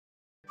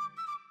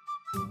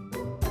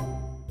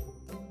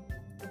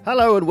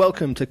Hello and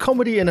welcome to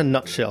Comedy in a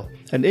Nutshell,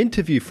 an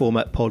interview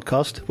format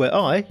podcast where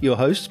I, your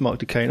host, Mark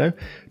Ducano,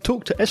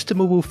 talk to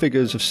estimable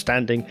figures of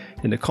standing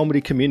in the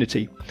comedy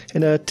community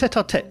in a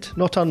tete-a-tete,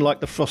 not unlike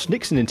the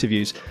Frost-Nixon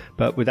interviews,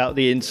 but without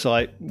the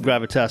insight,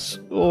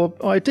 gravitas, or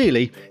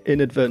ideally,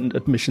 inadvertent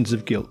admissions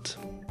of guilt.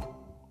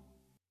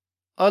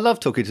 I love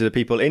talking to the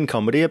people in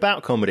comedy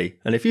about comedy,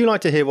 and if you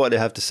like to hear what they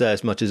have to say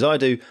as much as I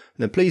do,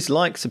 then please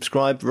like,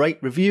 subscribe, rate,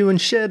 review and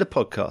share the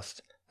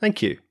podcast.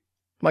 Thank you.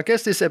 My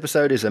guest this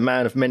episode is a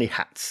man of many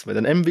hats with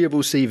an enviable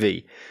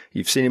CV.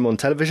 You've seen him on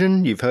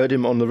television, you've heard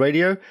him on the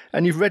radio,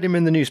 and you've read him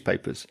in the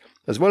newspapers.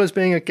 As well as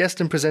being a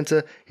guest and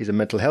presenter, he's a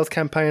mental health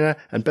campaigner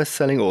and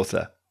best-selling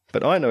author.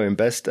 But I know him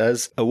best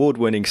as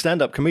award-winning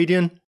stand-up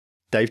comedian,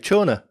 Dave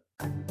Chawner.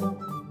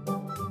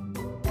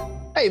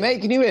 Hey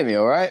mate, can you hear me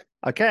all right?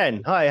 I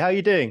can. Hi, how are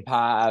you doing?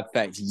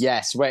 Perfect.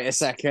 Yes, wait a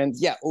second.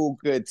 Yeah, all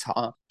good,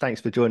 Tom.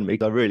 Thanks for joining me.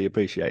 I really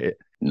appreciate it.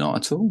 Not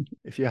at all.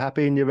 If you're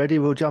happy and you're ready,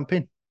 we'll jump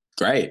in.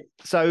 Great.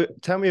 So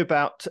tell me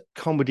about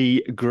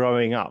comedy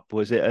growing up.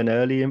 Was it an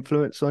early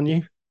influence on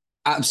you?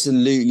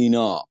 Absolutely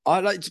not.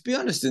 To be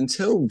honest,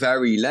 until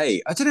very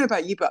late. I don't know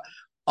about you, but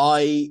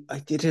I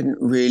didn't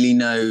really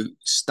know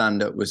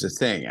stand-up was a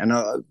thing. And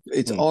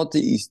it's odd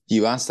that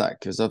you asked that,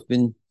 because I've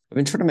been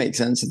trying to make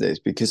sense of this,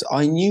 because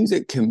I knew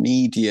that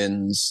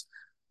comedians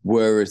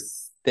were a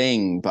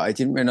thing, but I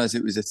didn't realize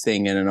it was a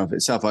thing in and of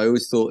itself. I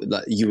always thought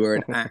that you were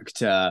an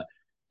actor,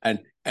 and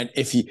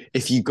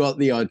if you got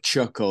the odd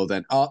chuckle,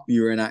 then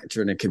you were an actor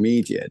and a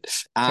comedian.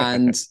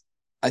 And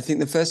I think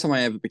the first time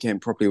I ever became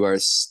properly aware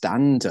of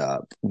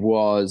stand-up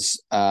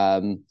was I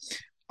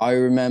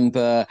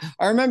remember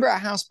at a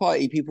house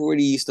party, people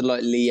really used to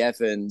like Lee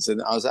Evans,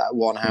 and I was at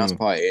one house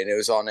party and it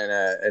was on in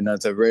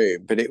another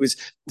room. But it was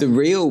the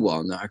real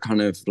one that I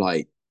kind of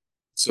like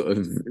sort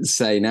of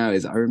say now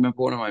is I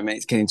remember one of my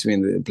mates came to me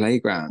in the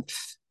playground.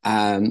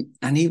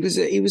 And he was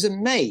a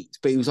mate,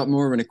 but he was like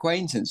more of an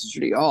acquaintance. It's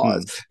really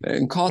odd.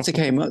 And Carter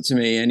came up to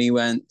me and he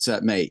went,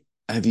 mate,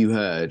 have you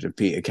heard of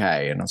Peter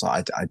Kay? And I was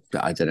like,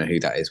 I don't know who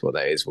that is,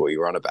 what you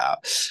were on about.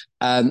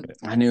 And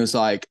he was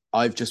like,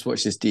 I've just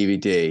watched this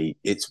DVD.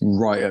 It's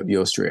right up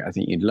your street. I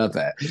think you'd love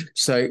it.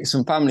 So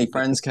some family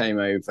friends came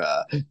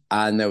over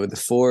and there were the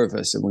four of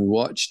us and we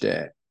watched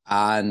it.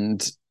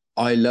 And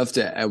I loved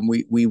it. And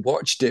we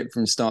watched it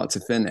from start to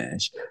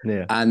finish.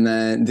 Yeah. And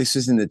then this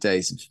was in the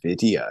days of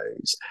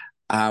videos.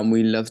 And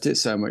we loved it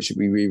so much that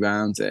we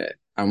rewound it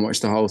and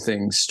watched the whole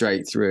thing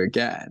straight through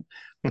again.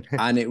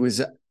 And it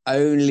was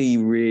only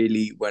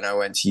really when I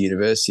went to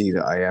university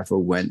that I ever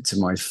went to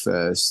my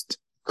first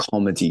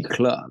comedy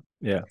club.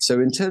 Yeah. So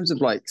in terms of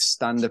like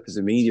stand-up as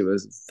a medium, I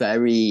was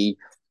very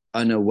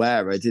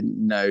unaware. I didn't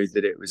know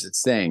that it was a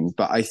thing.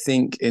 But I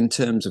think in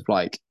terms of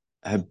like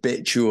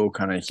habitual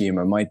kind of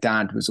humor, my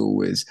dad was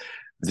always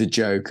the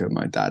joker.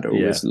 My dad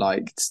always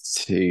liked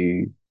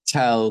to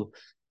tell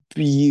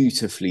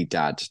beautifully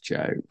dad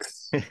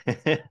jokes.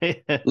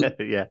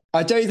 Yeah.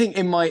 I don't think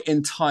in my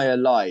entire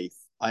life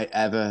I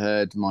ever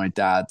heard my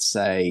dad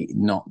say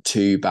not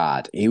too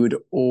bad. He would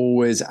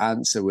always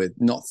answer with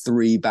not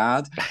three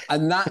bad.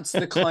 And that's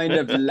the kind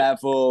of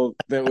level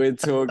that we're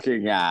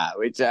talking at,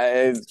 which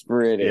is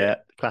brilliant. Yeah,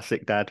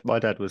 classic dad. My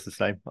dad was the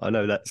same. I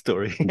know that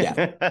story.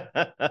 Yeah.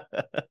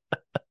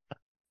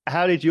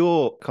 How did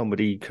your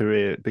comedy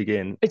career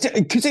begin?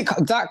 Because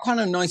that kind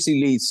of nicely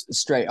leads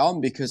straight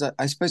on, because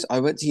I suppose I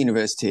went to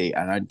university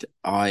and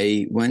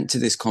I went to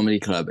this comedy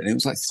club and it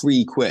was like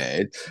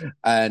 £3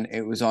 and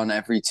it was on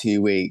every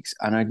 2 weeks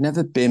and I'd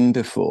never been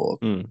before.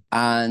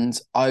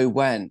 And I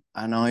went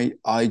and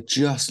I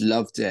just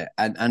loved it.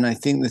 And I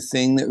think the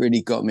thing that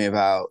really got me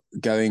about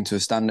going to a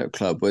stand-up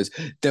club was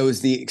there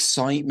was the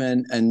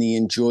excitement and the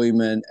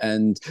enjoyment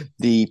and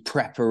the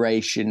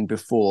preparation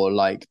before,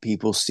 like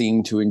people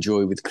seem to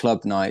enjoy with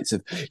club nights.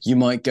 Of you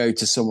might go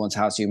to someone's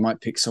house, you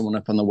might pick someone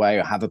up on the way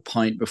or have a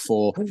pint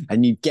before,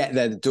 and you'd get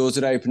there, the doors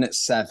would open at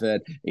 7,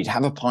 you'd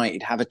have a pint,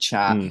 you'd have a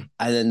chat, and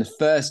then the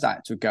first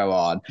act would go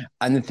on.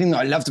 And the thing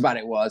that I loved about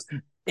it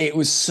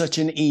was such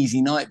an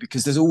easy night,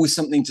 because there's always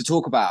something to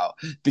talk about,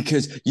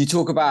 because you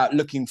talk about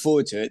looking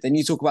forward to it, then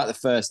you talk about the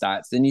first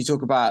act, then you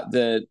talk about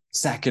the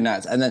second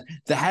act, and then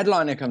the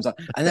headliner comes on.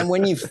 And then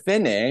when you've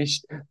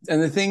finished,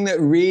 and the thing that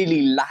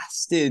really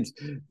lasted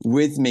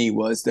with me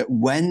was that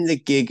when the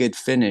gig had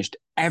finished,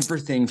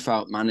 everything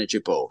felt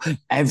manageable,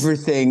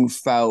 everything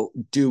felt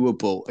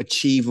doable,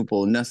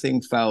 achievable,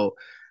 nothing felt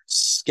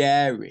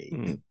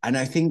scary. And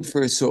I think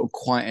for a sort of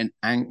quite an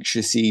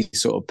anxiousy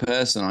sort of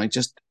person, I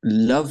just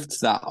loved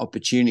that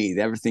opportunity.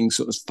 Everything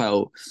sort of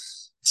felt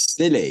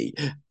silly,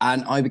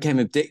 and I became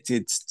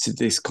addicted to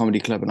this comedy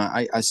club, and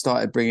I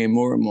started bringing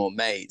more and more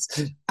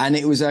mates. And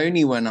it was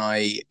only when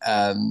I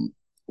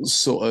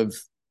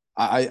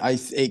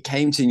it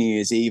came to New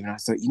Year's Eve and I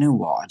thought, you know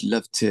what, I'd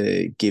love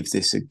to give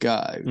this a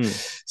go.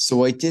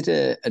 So I did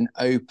an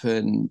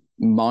open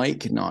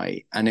mic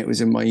night, and it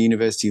was in my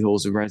university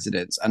halls of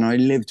residence, and I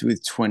lived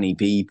with 20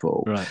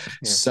 people. Right.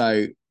 Yeah.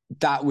 So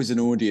that was an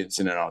audience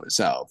in and of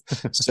itself.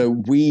 So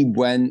we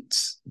went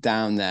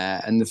down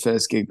there, and the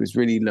first gig was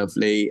really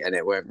lovely, and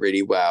it went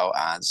really well,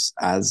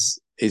 as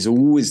is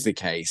always the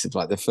case. Of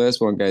like the first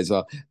one goes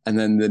well, and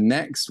then the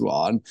next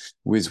one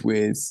was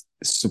with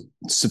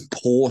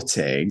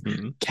supporting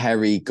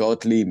Kerry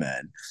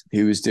Godliman,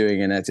 who was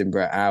doing an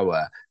Edinburgh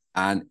Hour,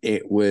 and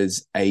it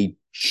was a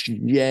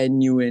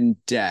genuine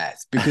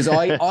death because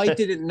I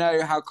didn't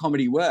know how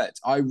comedy worked.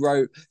 I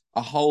wrote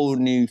a whole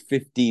new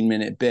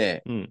 15-minute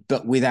bit,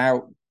 but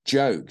without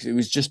jokes. It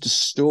was just a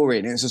story,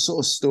 and it was a sort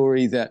of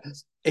story that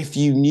if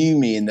you knew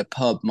me in the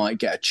pub might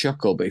get a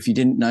chuckle, but if you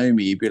didn't know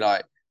me, you'd be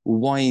like, well,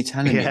 why are you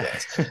telling me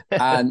this?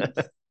 And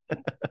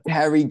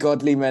Harry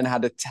Godliman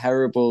had a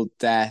terrible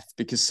death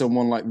because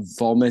someone like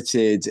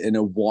vomited in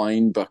a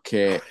wine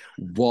bucket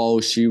while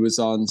she was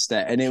on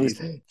stage, and it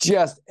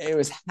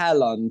was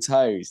hell on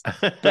toast.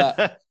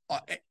 But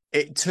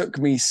it took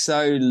me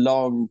so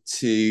long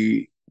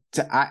to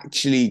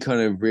actually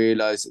kind of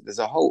realize that there's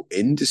a whole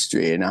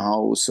industry and a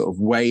whole sort of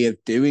way of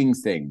doing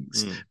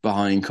things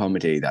behind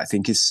comedy that I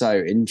think is so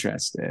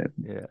interesting.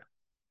 Yeah.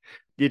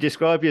 You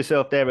describe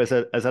yourself there as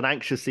an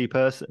anxiously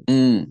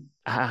person.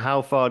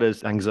 How far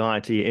does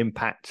anxiety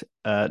impact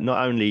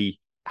not only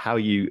how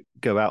you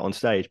go out on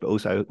stage, but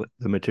also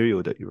the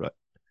material that you write?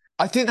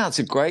 I think that's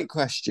a great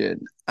question.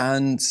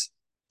 And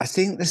I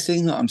think the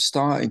thing that I'm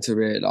starting to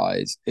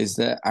realize is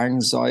that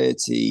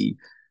anxiety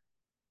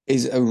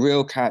is a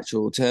real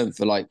catch-all term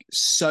for like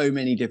so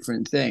many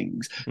different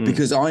things,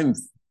 because I'm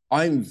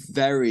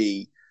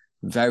very,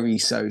 very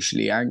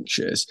socially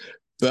anxious,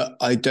 but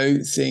I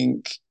don't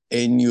think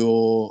in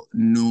your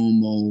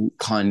normal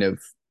kind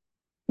of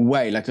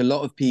way. Like a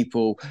lot of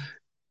people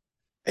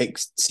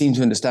seem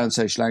to understand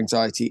social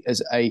anxiety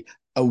as a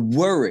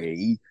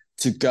worry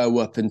to go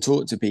up and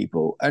talk to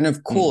people. And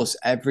of course,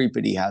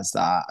 everybody has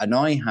that, and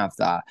I have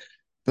that.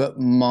 But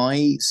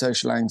my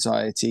social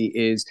anxiety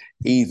is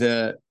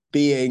either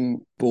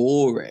being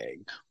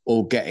boring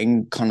or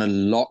getting kind of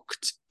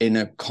locked in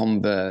a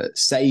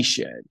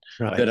conversation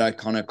that I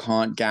kind of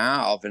can't get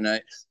out of.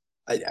 And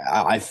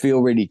I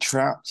feel really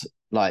trapped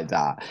like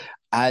that.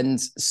 And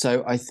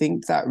so I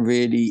think that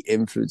really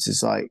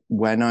influences, like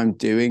when I'm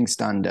doing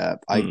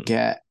stand-up,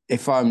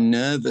 if I'm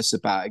nervous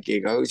about a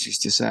gig, I always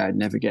used to say I'd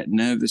never get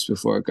nervous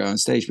before I go on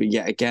stage. But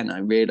yet again, I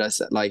realized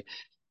that like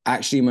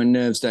actually my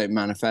nerves don't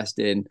manifest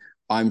in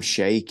I'm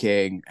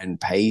shaking and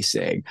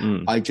pacing.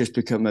 I just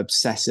become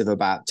obsessive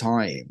about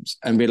times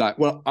and be like,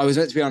 well, I was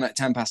meant to be on at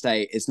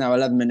 8:10. It's now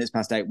 11 minutes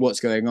past 8. What's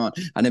going on?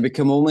 And I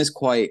become almost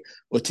quite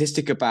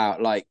autistic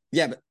about like,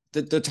 yeah, but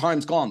the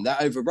time's gone. They're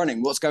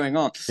overrunning. What's going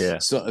on? Yeah.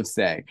 Sort of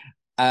thing.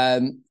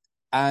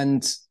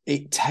 And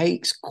it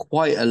takes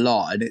quite a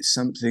lot. And it's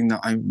something that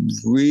I'm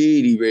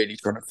really, really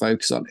trying to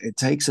focus on. It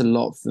takes a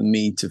lot for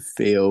me to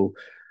feel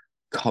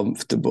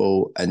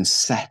comfortable and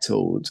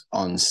settled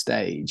on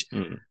stage.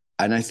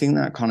 And I think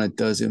that kind of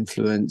does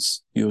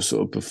influence your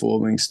sort of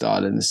performing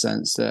style in the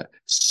sense that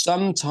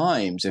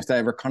sometimes if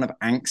they're a kind of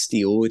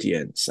angsty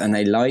audience and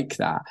they like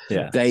that,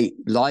 they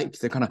like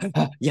the kind of,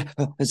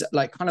 it's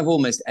like kind of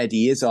almost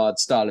Eddie Izzard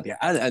style of,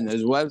 and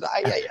there's words,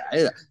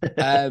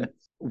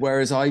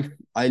 whereas I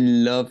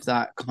love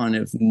that kind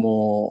of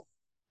more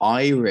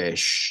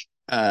Irish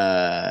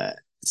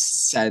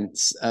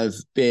sense of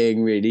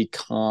being really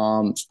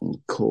calm and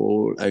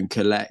cool and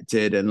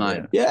collected and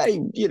like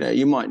you know,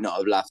 you might not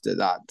have laughed at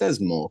that, there's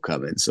more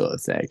coming, sort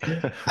of thing.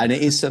 And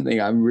it is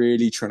something I'm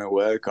really trying to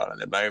work on at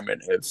the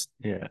moment,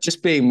 of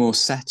just being more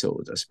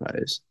settled, I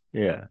suppose.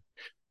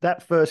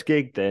 That first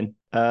gig then,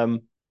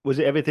 was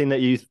it everything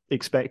that you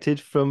expected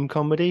from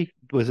comedy?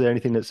 Was there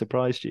anything that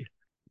surprised you?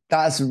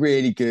 That's a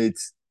really good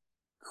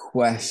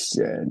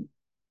question.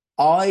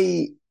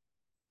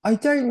 I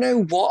don't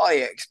know what I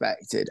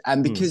expected.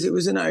 And because it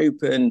was an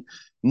open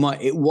mic,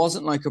 it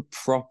wasn't like a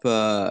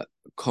proper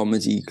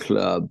comedy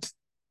club.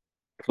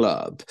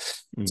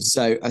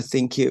 So I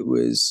think it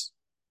was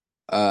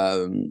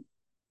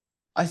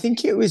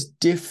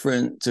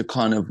different to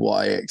kind of what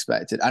I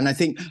expected. And I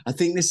think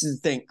this is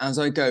the thing, as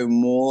I go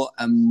more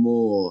and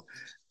more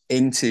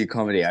into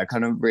comedy, I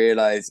kind of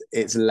realize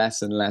it's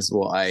less and less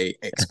what I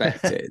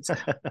expected.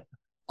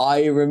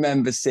 I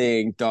remember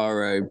seeing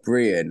Dara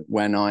O'Brien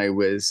when I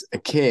was a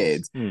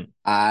kid,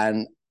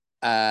 and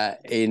not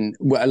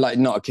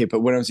a kid, but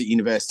when I was at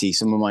university,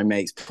 some of my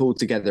mates pulled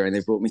together and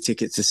they brought me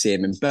tickets to see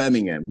him in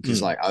Birmingham because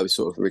like I was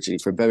sort of originally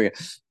from Birmingham.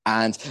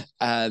 And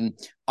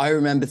I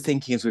remember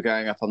thinking as we're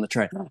going up on the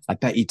train, I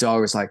bet you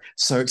Dara's like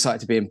so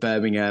excited to be in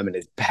Birmingham and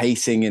is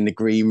pacing in the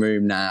green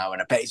room now,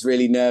 and I bet he's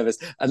really nervous.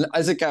 And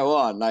as I go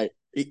on, like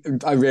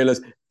I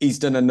realized he's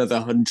done another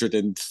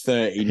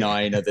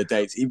 139 other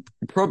dates. He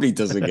probably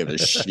doesn't give a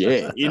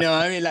shit. You know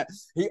what I mean? Like,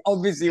 he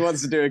obviously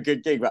wants to do a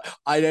good gig, but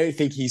I don't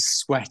think he's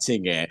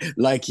sweating it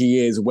like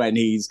he is when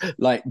he's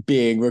like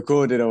being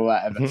recorded or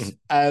whatever.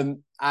 And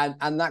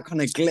that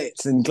kind of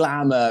glitz and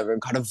glamour and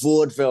kind of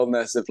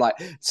vaudevilleness of like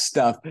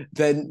stuff.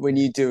 Then when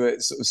you do a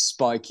sort of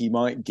spiky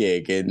mic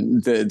gig in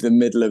the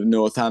middle of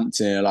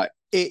Northampton, you're like,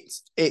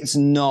 it's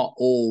not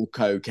all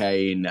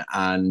cocaine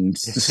and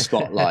the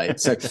spotlight.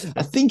 So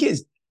I think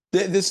it's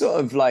the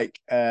sort of like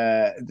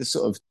the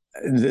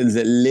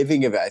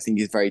living of it, I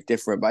think, is very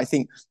different. But I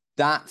think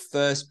that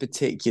first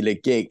particular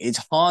gig,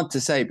 it's hard to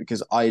say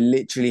because I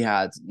literally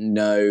had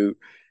no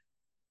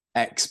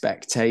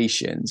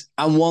expectations.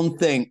 And one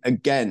thing,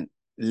 again,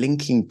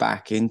 linking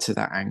back into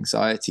that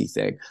anxiety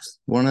thing,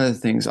 one of the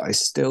things I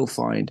still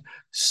find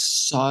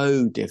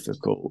so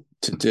difficult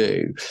to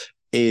do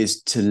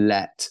is to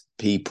let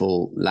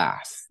people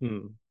laugh.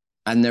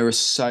 And there are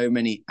so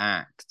many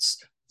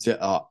acts that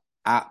are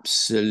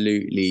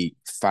absolutely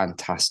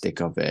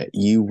fantastic of it.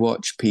 You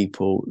watch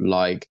people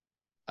like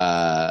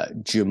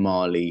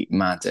Jamali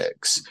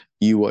Maddox,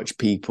 you watch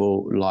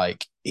people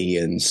like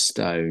Ian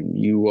Stone,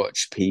 you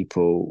watch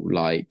people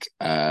like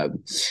I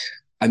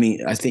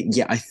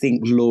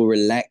think Laura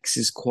Lex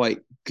is quite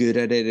good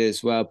at it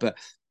as well, but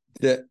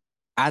the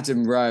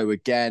Adam Rowe,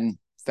 again,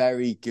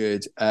 very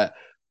good at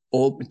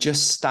or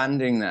just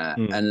standing there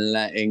and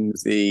letting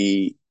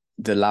the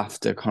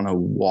laughter kind of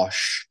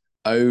wash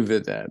over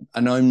them.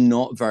 And I'm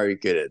not very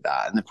good at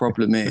that. And the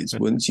problem is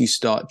once you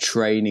start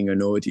training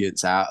an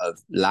audience out of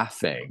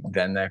laughing,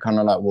 then they're kind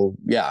of like, well,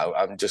 yeah,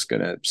 I'm just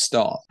going to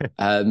stop.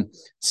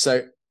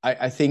 So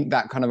I think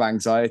that kind of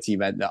anxiety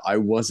meant that I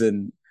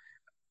wasn't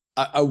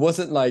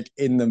like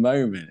in the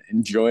moment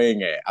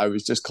enjoying it. I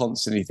was just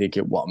constantly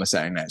thinking, what am I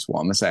saying next?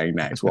 What am I saying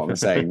next? What am I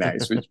saying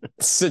next? Which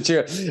is such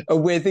a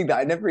weird thing that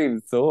I never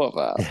even thought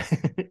about.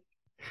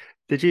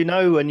 Did you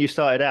know when you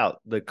started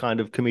out the kind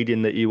of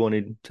comedian that you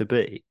wanted to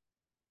be?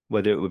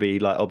 Whether it would be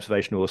like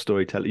observational or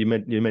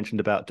storytelling. You mentioned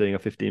about doing a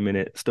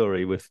 15-minute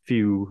story with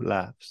few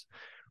laughs.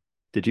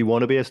 Did you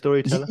want to be a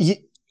storyteller?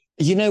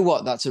 You know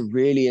what? That's a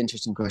really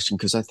interesting question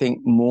because I think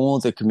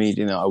more the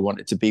comedian that I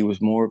wanted to be was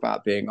more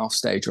about being off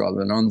stage rather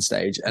than on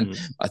stage. And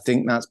I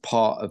think that's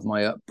part of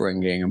my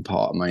upbringing and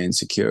part of my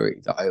insecurity,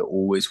 that I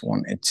always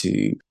wanted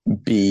to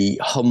be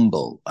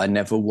humble. I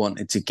never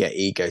wanted to get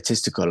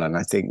egotistical. And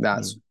I think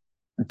that's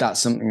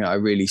something that I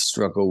really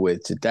struggle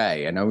with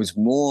today. And I was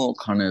more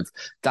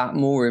that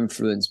more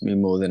influenced me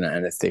more than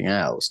anything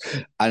else.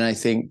 And I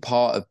think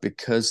part of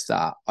because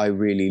that I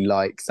really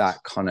like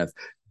that kind of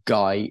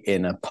guy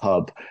in a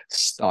pub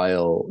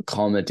style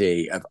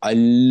comedy. I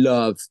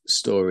love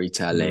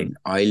storytelling.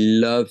 I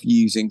love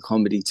using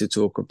comedy to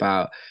talk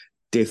about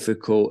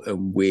difficult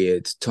and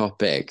weird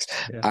topics.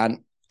 And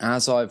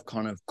as I've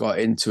kind of got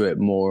into it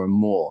more and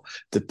more,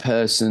 the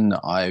person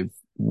that I've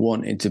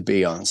wanted to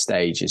be on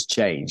stage has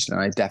changed.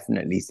 And I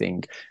definitely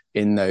think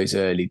in those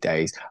early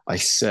days, I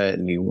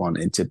certainly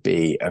wanted to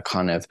be a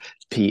kind of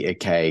Peter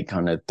Kay,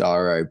 kind of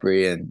Dara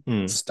O'Brien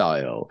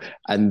style.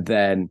 And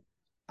then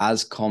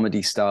as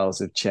comedy styles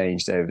have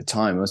changed over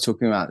time, I was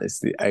talking about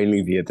this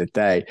only the other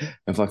day,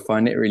 if I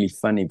find it really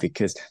funny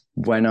because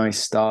when I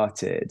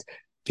started,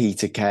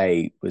 Peter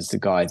Kay was the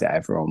guy that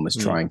everyone was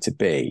trying to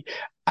be.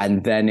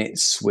 And then it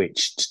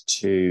switched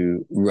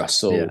to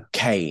Russell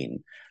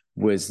Kane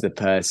was the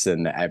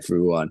person that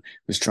everyone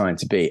was trying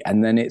to be.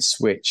 And then it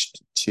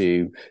switched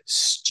to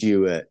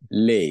Stuart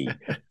Lee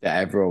that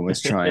everyone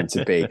was trying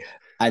to be.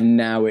 And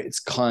now it's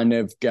kind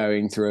of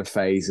going through a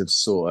phase of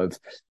sort of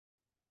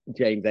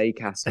James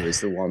Acaster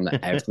is the one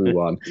that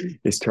everyone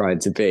is trying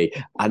to be.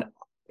 And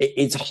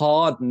it's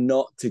hard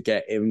not to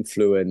get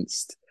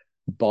influenced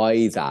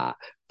by that.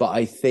 But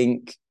I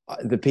think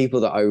the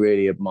people that I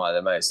really admire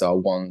the most are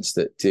ones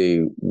that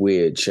do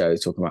weird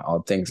shows talking about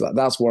odd things. Like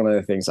that's one of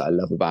the things that I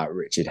love about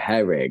Richard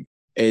Herring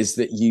is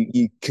that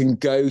you can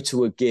go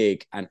to a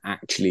gig and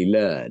actually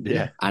learn.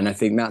 And I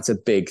think that's a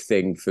big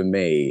thing for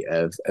me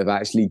of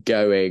actually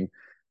going.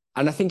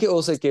 And I think it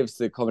also gives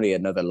the comedy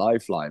another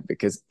lifeline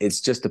because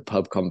it's just a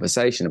pub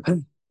conversation.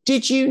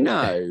 Did you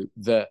know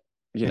that,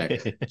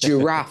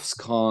 giraffes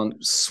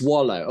can't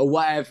swallow or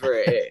whatever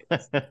it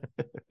is?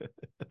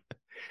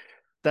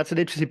 That's an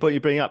interesting point you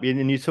bring up.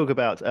 And you talk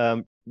about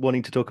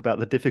wanting to talk about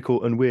the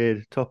difficult and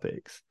weird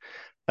topics.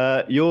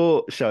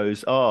 Your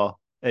shows are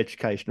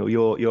educational,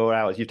 your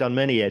hours. You've done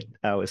many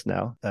hours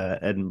now,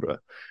 Edinburgh.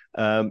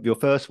 Your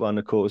first one,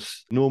 of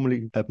course,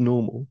 Normally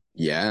Abnormal.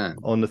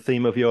 On the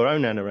theme of your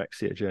own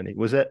anorexia journey.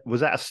 Was that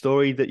a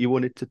story that you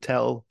wanted to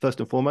tell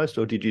first and foremost,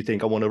 or did you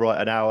think I want to write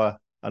an hour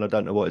and I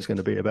don't know what it's going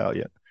to be about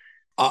yet?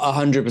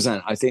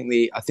 100%. I think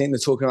the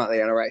talking about the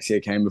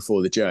anorexia came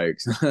before the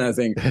jokes. And I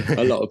think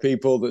a lot of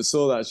people that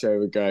saw that show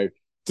would go,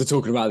 the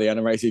talking about the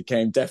anorexia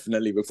came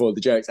definitely before the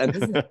jokes. And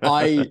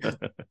I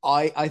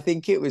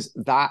think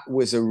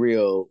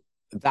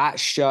that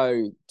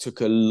show took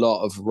a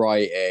lot of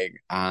writing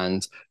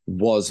and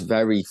was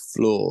very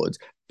flawed.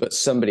 But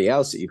somebody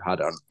else that you've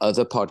had on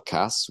other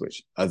podcasts,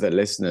 which other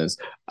listeners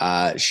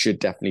should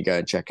definitely go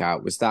and check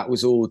out,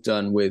 was all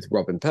done with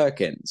Robin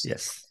Perkins.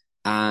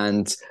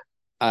 And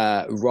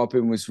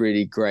Robin was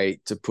really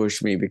great to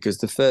push me because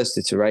the first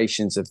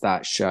iterations of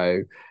that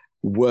show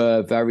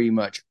were very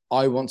much,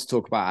 I want to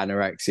talk about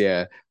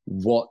anorexia.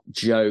 What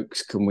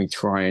jokes can we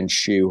try and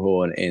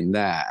shoehorn in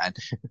there? And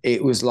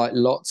it was like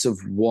lots of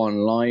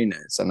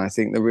one-liners. And I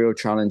think the real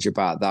challenge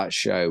about that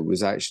show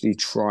was actually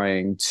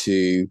trying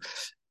to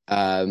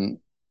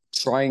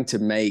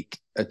make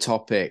a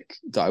topic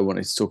that I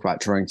wanted to talk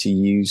about, trying to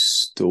use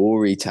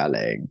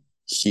storytelling,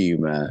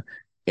 humor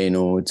in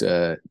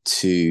order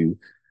to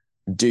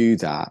do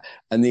that.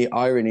 And the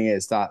irony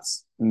is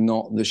that's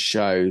not the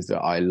show that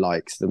I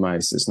liked the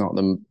most. It's not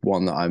the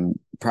one that I'm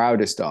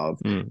proudest of,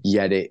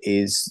 yet it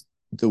is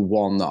the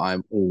one that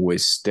I'm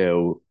always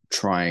still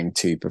trying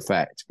to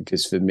perfect,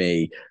 because for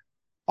me,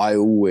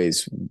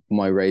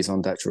 my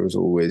raison d'etre was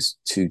always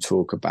to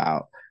talk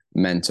about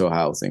mental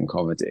health in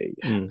comedy.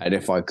 And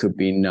if I could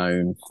be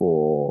known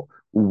for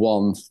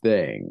one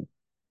thing,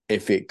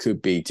 if it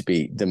could be to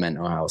be the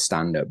mental health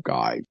stand-up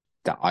guy,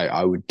 that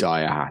I would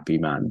die a happy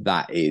man.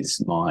 That's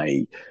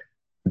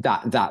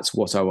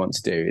what I want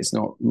to do. It's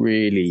not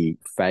really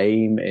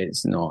fame,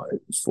 it's not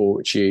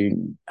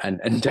fortune, and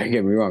don't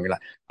get me wrong, like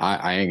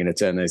I ain't gonna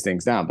turn those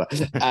things down,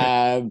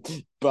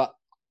 but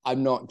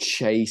I'm not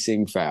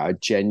chasing fame. I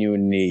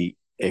genuinely,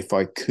 if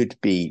I could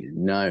be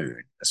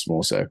known a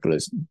small circle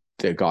as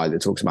the guy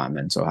that talks about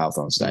mental health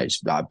on stage,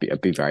 I'd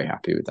be very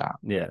happy with that.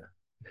 Yeah.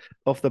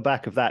 Off the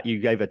back of that, you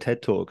gave a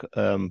TED talk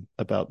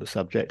about the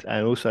subject,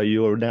 and also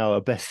you're now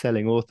a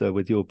best-selling author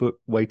with your book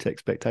Weight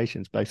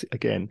Expectations, basically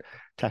again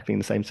tackling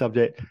the same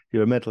subject.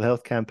 You're a mental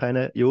health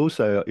campaigner. You're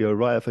a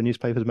writer for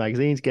newspapers,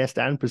 magazines, guest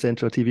and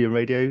presenter on TV and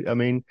radio. I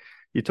mean,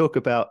 you talk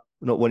about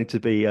not wanting to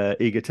be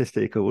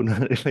egotistical,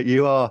 but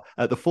you are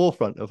at the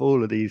forefront of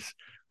all of these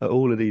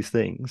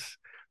things.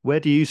 Where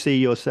do you see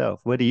yourself?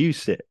 Where do you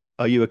sit?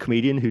 Are you a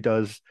comedian who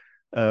does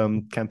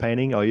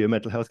campaigning? Are you a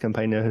mental health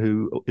campaigner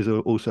who is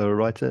also a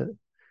writer?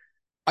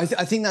 I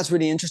think that's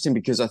really interesting,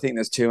 because I think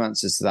there's two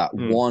answers to that.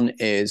 One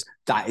is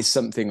that is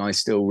something I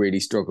still really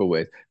struggle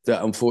with,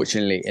 that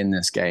unfortunately in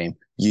this game,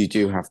 you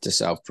do have to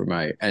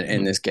self-promote. And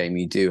in this game,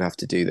 you do have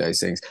to do those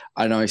things.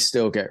 And I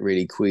still get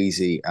really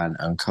queasy and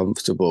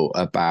uncomfortable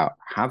about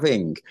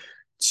having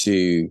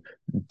to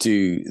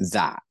do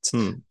that.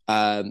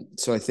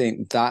 So I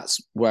think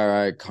that's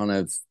where I kind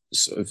of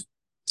sort of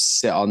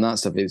sit on that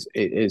stuff. It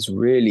is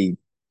really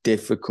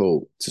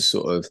difficult to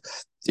sort of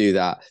do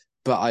that.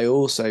 But I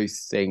also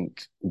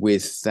think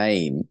with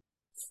fame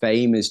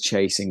is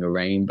chasing a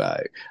rainbow.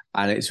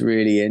 And it's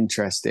really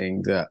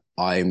interesting that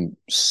I'm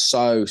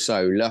so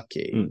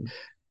lucky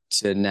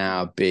to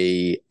now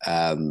be,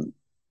 and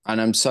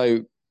I'm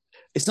so,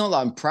 it's not that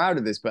I'm proud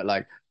of this, but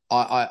like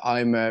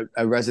I'm a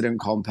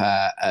resident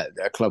compere at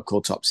a club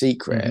called Top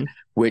Secret,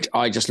 which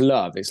I just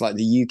love. It's like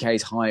the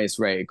UK's highest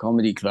rated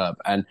comedy club.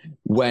 And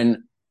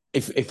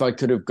if I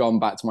could have gone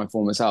back to my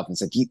former self and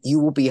said, you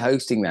will be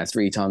hosting there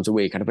 3 times a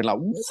week, I'd have been like,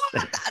 what?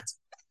 That's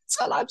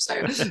I'm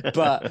so.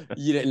 But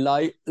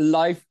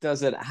life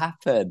doesn't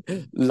happen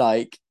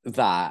like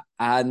that,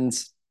 and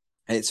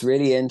it's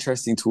really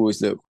interesting to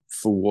always look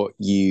for what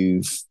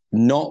you've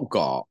not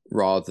got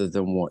rather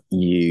than what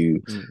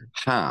you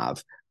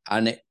have.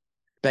 And it,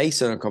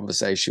 based on a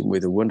conversation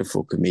with a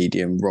wonderful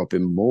comedian,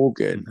 Robin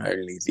Morgan,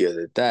 only the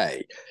other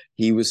day,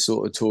 he was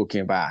sort of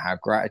talking about how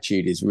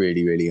gratitude is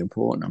really, really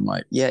important. I'm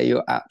like, yeah,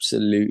 you're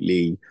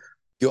absolutely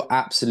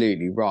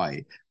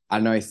right.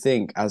 And I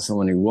think as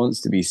someone who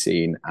wants to be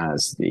seen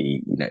as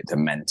the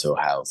mental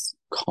health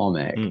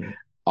comic,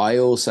 I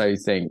also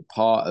think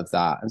part of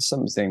that, and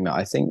something that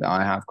I think that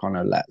I have kind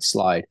of let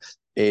slide,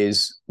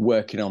 is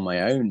working on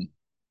my own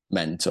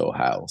mental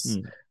health.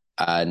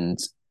 And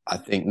I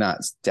think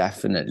that's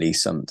definitely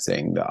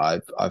something that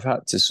I've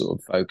had to sort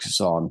of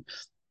focus on,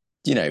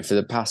 for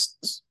the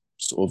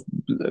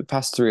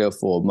past 3 or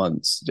 4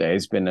 months.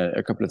 There's been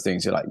a couple of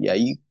things you're like, yeah,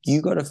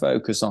 you got to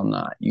focus on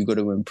that. You got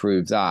to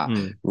improve that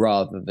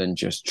rather than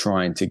just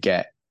trying to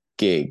get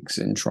gigs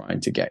and trying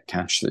to get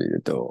cash through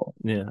the door.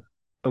 Yeah.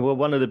 Well,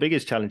 one of the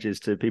biggest challenges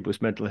to people's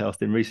mental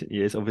health in recent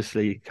years,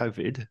 obviously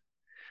COVID.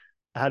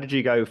 How did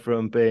you go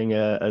from being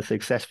a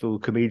successful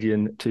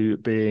comedian to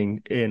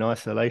being in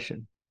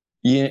isolation?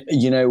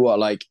 You know what?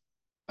 Like,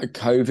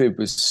 COVID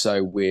was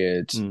so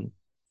weird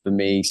for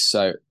me.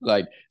 So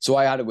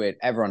everyone had a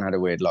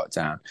weird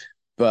lockdown,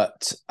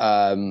 but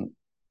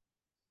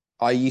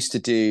I used to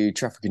do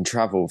traffic and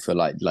travel for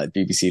like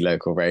BBC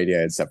local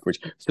radio and stuff, which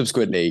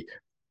subsequently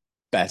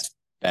best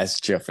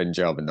chuffing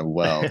job in the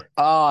world.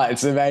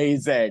 It's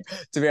amazing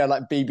to be on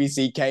like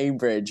BBC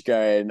Cambridge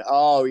going,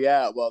 oh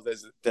yeah, well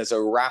there's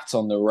a rat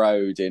on the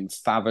road in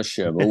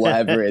Faversham or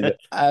whatever it is.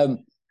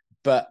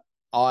 But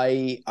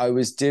I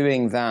was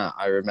doing that.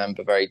 I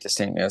remember very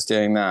distinctly. I was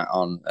doing that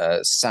on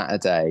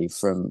Saturday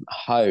from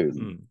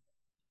home,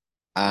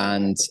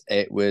 and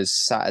it was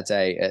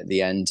Saturday at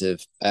the end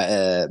of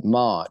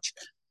March,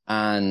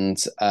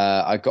 and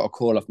I got a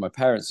call off my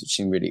parents, which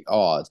seemed really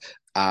odd.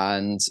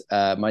 And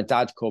my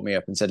dad called me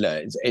up and said,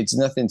 look, it's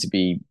nothing to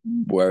be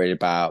worried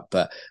about,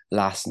 but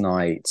last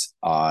night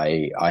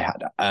I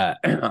had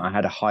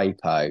a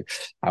hypo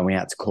and we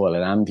had to call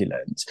an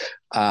ambulance.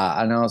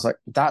 And I was like,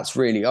 that's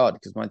really odd,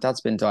 because my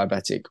dad's been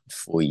diabetic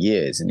for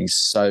years and he's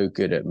so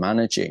good at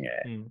managing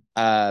it.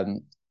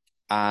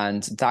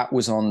 And that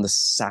was on the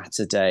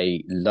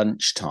Saturday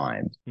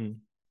lunchtime.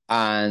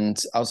 And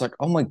I was like,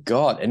 oh my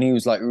God. And he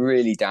was like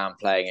really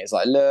downplaying it. It's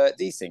like, look,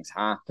 these things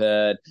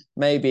happen.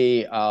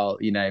 Maybe I'll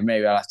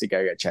have to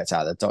go get checked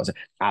out. The doctor,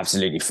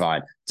 absolutely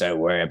fine. Don't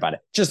worry about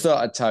it. Just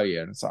thought I'd tell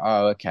you. And it's like,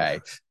 oh,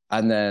 okay.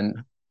 And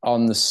then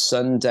on the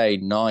Sunday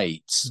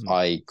night,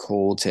 I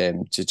called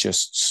him to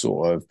just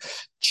sort of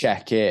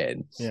check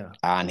in. Yeah.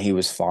 And he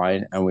was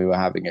fine and we were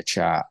having a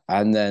chat.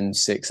 And then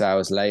 6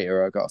 hours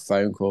later, I got a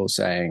phone call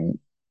saying,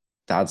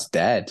 Dad's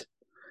dead.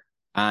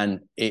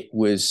 And it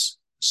was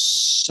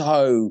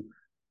so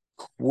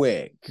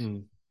quick.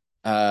 And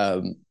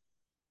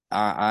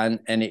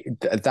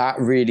that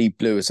really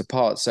blew us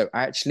apart. So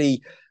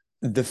actually,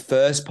 the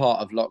first part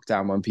of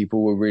lockdown, when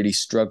people were really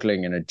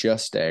struggling and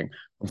adjusting,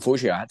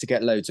 unfortunately, I had to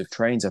get loads of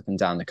trains up and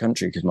down the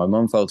country because my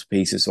mum fell to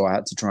pieces. So I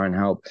had to try and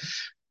help,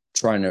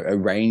 trying to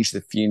arrange the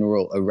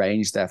funeral,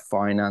 arrange their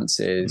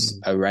finances,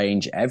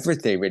 arrange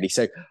everything really.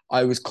 So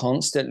I was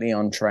constantly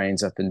on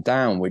trains up and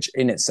down, which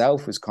in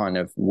itself was kind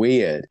of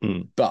weird.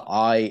 But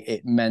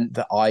it meant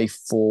that I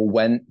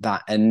forewent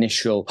that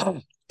initial,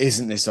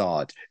 isn't this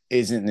odd?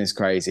 Isn't this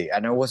crazy?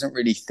 And I wasn't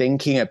really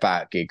thinking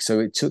about gigs.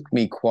 So it took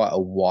me quite a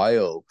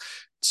while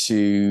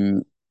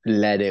to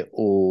let it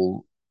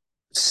all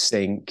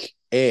sink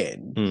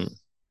in.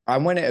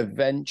 And when it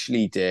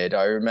eventually did,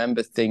 I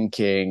remember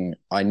thinking,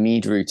 I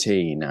need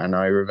routine. And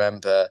I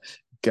remember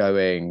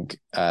going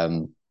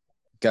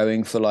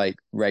for like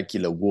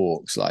regular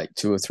walks, like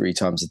 2 or 3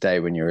 times a day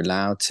when you're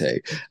allowed to.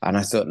 And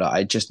I thought, look,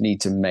 I just need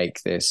to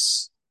make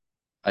this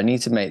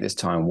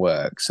time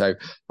work. So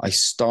I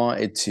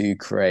started to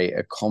create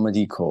a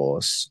comedy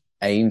course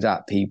aimed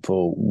at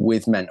people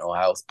with mental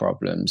health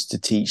problems to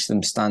teach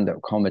them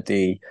stand-up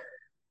comedy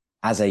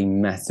as a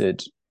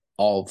method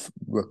of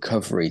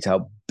recovery, to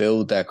help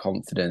build their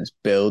confidence,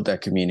 build their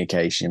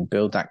communication,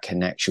 build that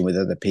connection with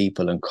other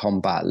people and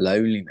combat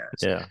loneliness.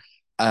 Yeah.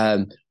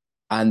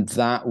 And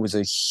that was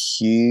a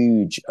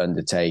huge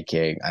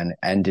undertaking and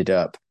ended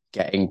up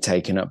getting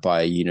taken up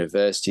by a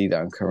university that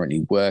I'm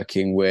currently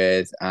working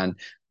with. And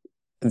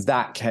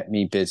that kept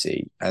me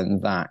busy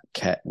and that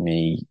kept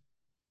me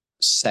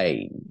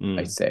sane,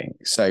 I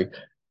think. So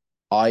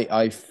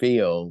I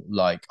feel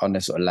like, on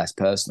a sort of less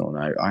personal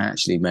note, I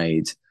actually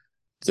made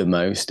the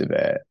most of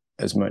it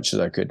as much as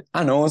I could.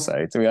 And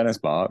also, to be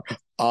honest, Mark,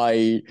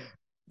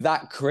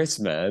 that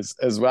Christmas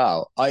as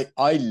well, I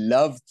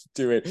loved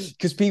doing,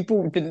 because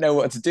people didn't know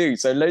what to do.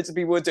 So loads of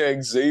people were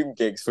doing Zoom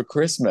gigs for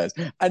Christmas.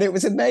 And it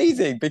was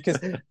amazing because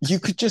you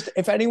could just,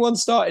 if anyone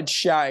started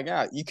shouting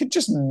out, you could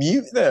just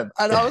mute them.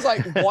 And I was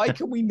like, why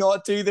can we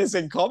not do this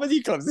in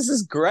comedy clubs? This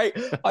is great.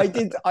 I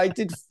did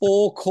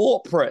 4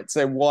 corporates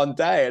in one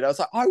day. And I was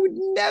like, I would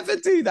never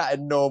do that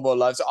in normal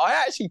life. So I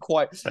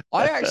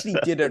actually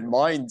didn't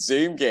mind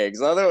Zoom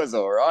gigs. I thought it was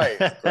all right.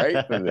 It's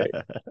great for me.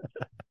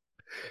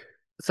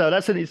 So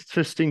that's an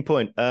interesting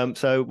point.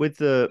 So with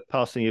the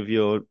passing of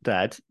your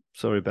dad,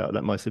 sorry about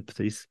that, my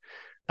sympathies.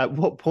 At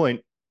what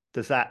point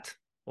does that,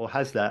 or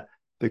has that,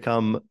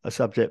 become a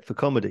subject for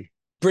comedy?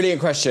 Brilliant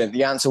question.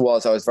 The answer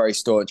was I was very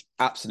staunch.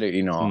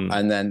 Absolutely not.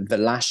 And then the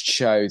last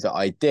show that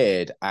I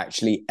did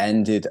actually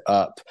ended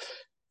up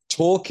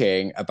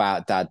talking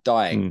about dad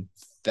dying.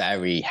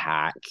 Very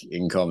hack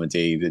in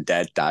comedy, the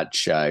dead dad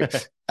show.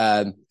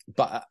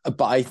 But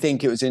I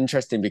think it was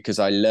interesting because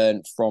I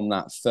learned from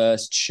that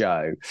first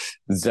show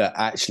that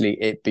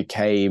actually it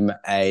became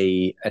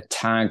a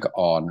tag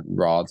on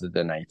rather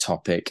than a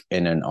topic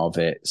in and of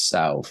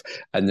itself.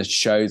 And the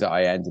show that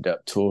I ended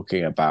up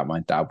talking about my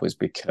dad was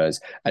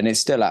because, and it's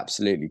still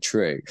absolutely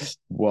true,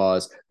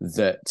 was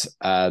that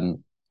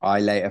I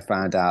later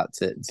found out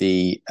that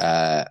the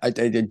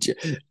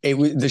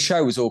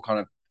show was all kind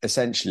of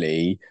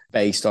essentially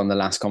based on the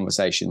last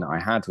conversation that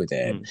I had with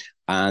him.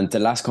 And the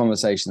last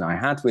conversation that I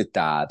had with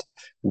dad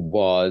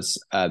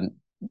was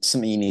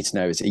something you need to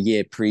know is a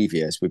year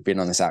previous, we've been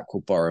on this app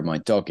called Borrow My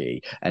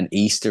Doggy, and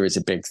Easter is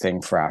a big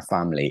thing for our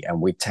family.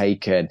 And we'd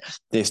taken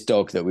this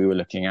dog that we were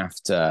looking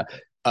after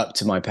up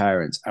to my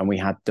parents, and we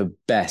had the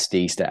best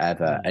Easter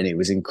ever. And it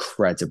was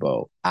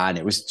incredible. And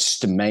it was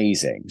just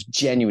amazing. It was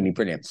genuinely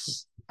brilliant.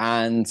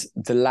 And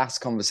the last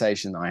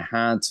conversation that I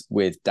had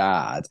with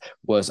dad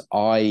was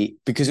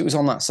because it was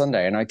on that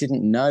Sunday and I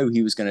didn't know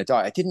he was going to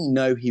die. I didn't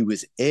know he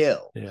was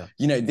ill. Yeah.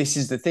 You know, this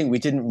is the thing. We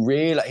didn't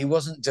realize he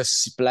wasn't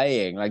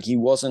displaying, like he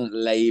wasn't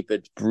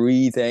labored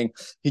breathing.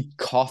 He'd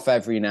cough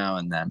every now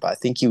and then, but I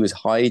think he was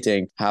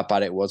hiding how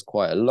bad it was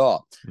quite a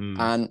lot.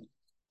 And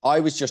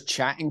I was just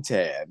chatting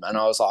to him and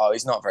I was like, oh,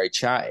 he's not very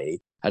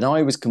chatty. And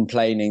I was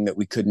complaining that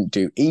we couldn't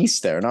do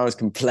Easter and I was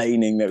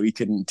complaining that we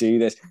couldn't do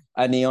this.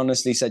 And he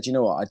honestly said, you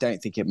know what, I don't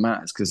think it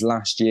matters because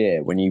last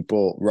year when you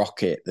brought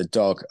Rocket, the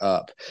dog,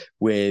 up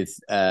with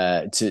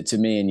to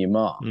me and your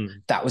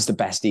mom, that was the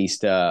best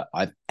Easter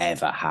I've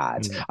ever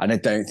had. And I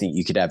don't think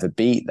you could ever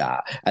beat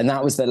that. And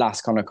that was the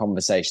last kind of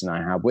conversation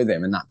I had with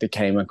him. And that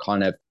became a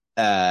kind of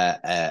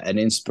an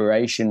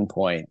inspiration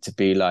point to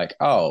be like,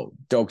 oh,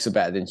 dogs are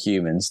better than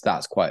humans.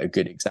 That's quite a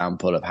good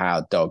example of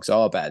how dogs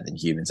are better than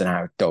humans and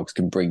how dogs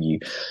can bring you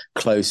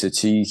closer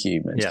to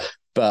humans. Yeah.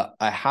 But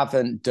I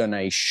haven't done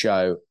a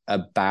show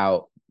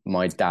about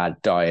my dad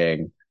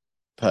dying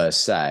per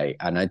se,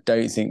 and I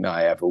don't think that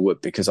I ever would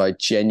because I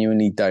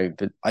genuinely don't.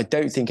 But I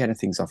don't think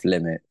anything's off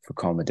limit for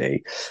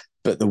comedy.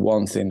 But the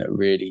one thing that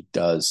really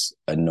does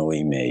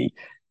annoy me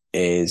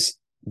is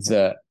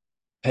that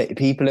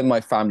people in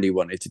my family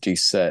wanted to do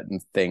certain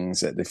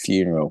things at the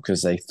funeral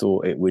because they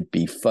thought it would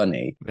be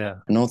funny. Yeah.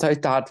 And although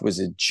dad was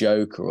a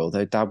joker,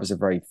 although dad was a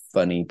very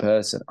funny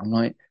person, I'm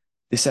like,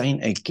 this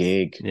ain't a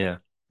gig. Yeah.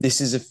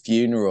 This is a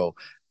funeral.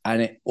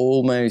 And it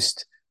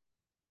almost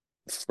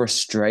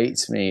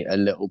frustrates me a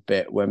little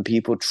bit when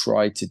people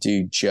try to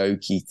do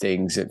jokey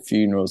things at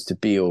funerals to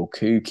be all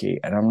kooky.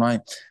 And I'm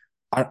like,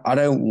 I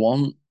don't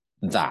want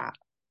that.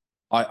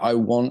 I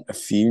want a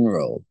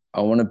funeral.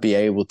 I want to be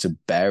able to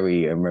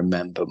bury and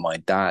remember my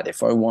dad.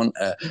 If I want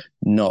a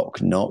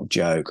knock knock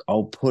joke,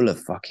 I'll pull a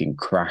fucking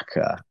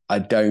cracker. I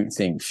don't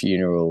think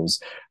funerals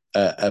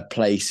are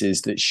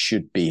places that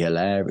should be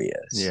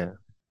hilarious. Yeah.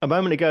 A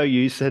moment ago,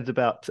 you said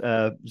about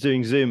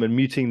doing Zoom and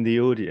muting the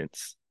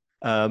audience.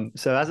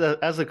 So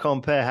as a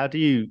compare, how do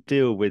you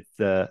deal with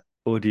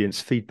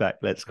audience feedback,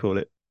 let's call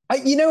it?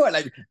 You know what,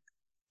 like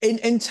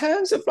in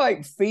terms of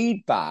like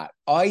feedback,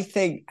 I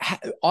think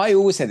I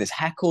always say this: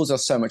 heckles are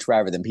so much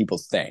rarer than people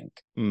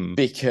think,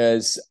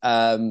 because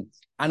and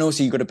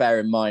also you've got to bear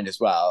in mind as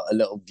well, a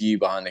little view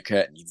behind the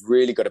curtain. You've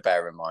really got to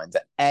bear in mind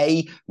that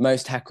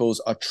most heckles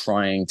are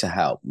trying to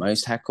help.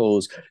 Most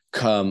heckles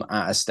come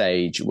at a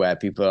stage where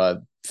people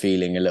are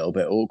feeling a little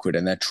bit awkward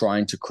and they're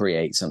trying to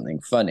create something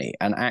funny.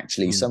 And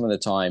actually, some of the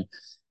time,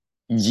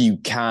 you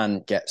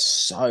can get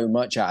so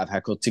much out of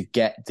heckle to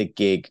get the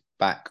gig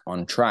back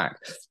on track.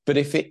 But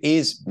if it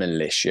is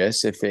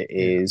malicious, if it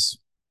is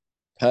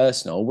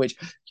personal, which,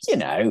 you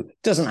know,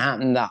 doesn't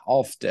happen that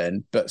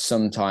often, but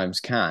sometimes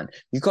can,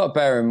 you've got to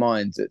bear in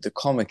mind that the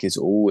comic is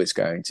always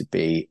going to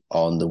be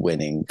on the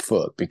winning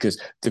foot, because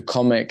the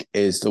comic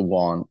is the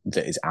one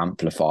that is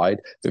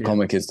amplified. The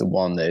comic is the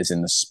one that is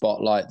in the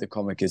spotlight. The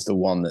comic is the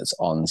one that's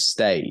on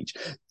stage.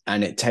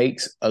 And it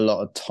takes a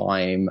lot of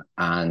time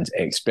and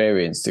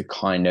experience to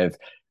kind of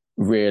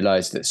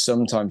realize that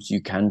sometimes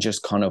you can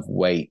just kind of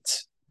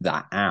wait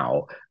that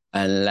out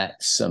and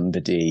let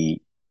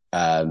somebody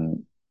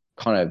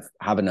kind of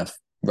have enough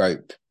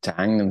rope to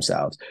hang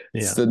themselves.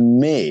 For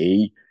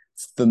me,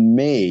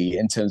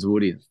 in terms of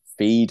audience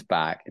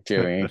feedback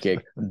during a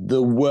gig,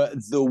 the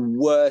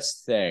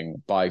worst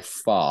thing by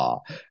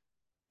far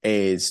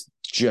is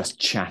just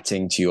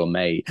chatting to your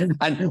mate.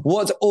 And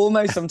what's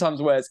almost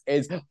sometimes worse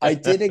is I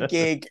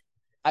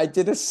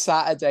did a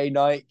Saturday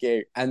night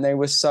gig and they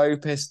were so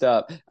pissed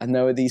up. And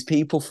there were these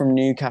people from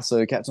Newcastle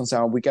who kept on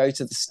saying, oh, we go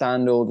to the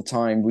stand all the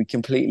time. We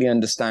completely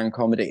understand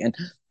comedy. And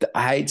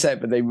I hate to say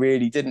it, but they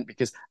really didn't,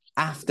 because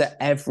after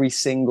every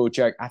single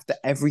joke, after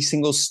every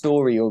single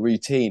story or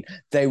routine,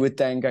 they would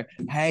then go,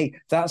 hey,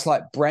 that's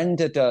like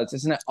Brenda does,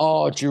 isn't it?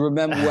 Oh, do you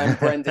remember when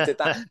Brenda did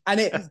that? And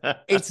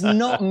it's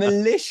not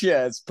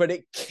malicious, but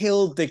it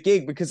killed the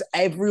gig because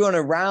everyone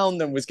around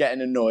them was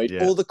getting annoyed.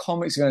 All the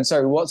comics are going,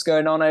 sorry, what's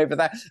going on over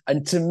there?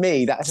 And to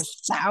me,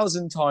 that's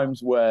 1,000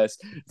 times worse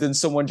than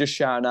someone just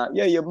shouting out,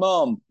 yeah, your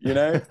mom, you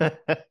know?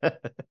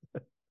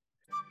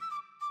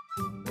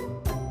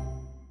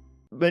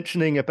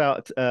 Mentioning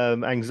about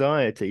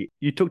anxiety,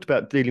 you talked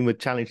about dealing with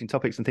challenging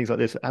topics and things like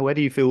this. Where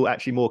do you feel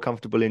actually more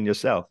comfortable in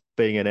yourself,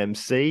 being an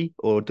MC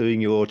or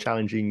doing your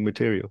challenging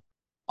material?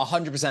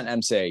 100%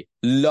 MC.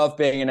 Love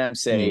being an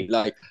MC.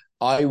 Like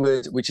I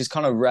would, which is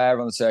kind of rare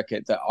on the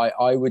circuit, that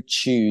I would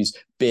choose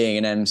being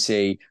an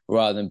MC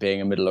rather than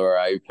being a middle or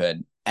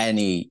open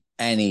any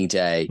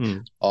day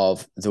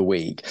of the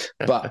week.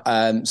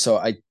 But so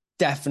I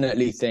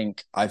definitely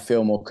think I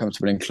feel more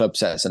comfortable in club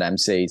sets and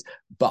MCs.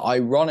 But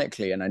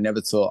ironically, and I never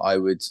thought I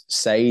would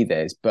say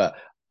this, but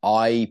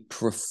I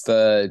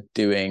prefer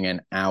doing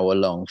an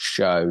hour-long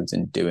show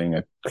than doing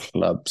a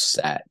club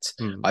set.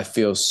 I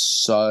feel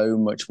so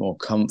much more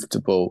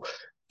comfortable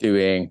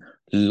doing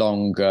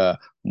longer,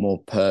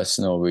 more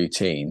personal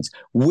routines,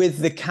 with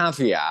the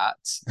caveat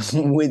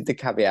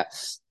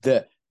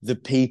that the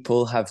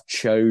people have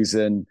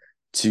chosen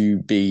to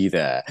be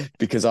there,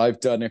 because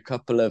I've done a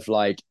couple of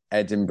like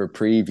Edinburgh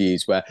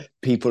previews where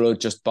people will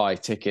just buy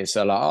tickets.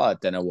 They're like, oh, I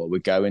don't know what we're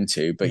going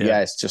to, but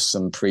yeah, it's just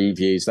some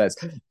previews.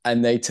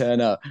 And they turn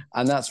up.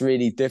 And that's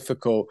really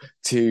difficult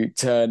to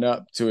turn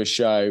up to a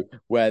show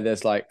where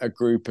there's like a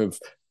group of,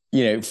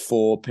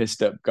 4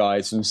 pissed up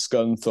guys from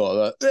Scunthorpe,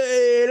 like,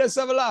 hey, let's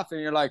have a laugh. And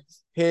you're like,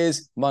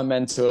 here's my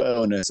mental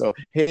illness, or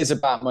here's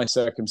about my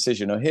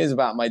circumcision, or here's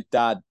about my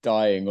dad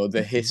dying, or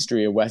the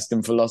history of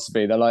Western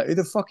philosophy. They're like, who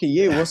the fuck are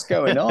you? What's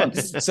going on?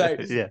 So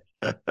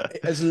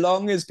as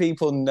long as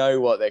people know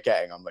what they're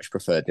getting, I much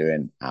prefer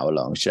doing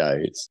hour-long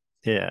shows.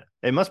 Yeah,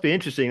 it must be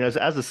interesting. As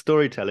a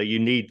storyteller, you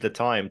need the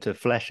time to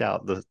flesh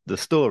out the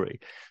story.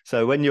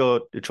 So when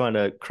you're trying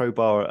to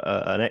crowbar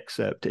an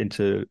excerpt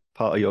into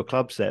part of your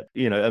club set,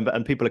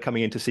 and people are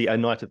coming in to see a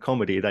night of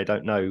comedy, they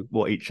don't know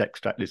what each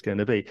extract is going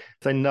to be. If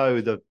they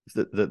know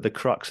the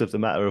crux of the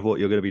matter of what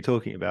you're going to be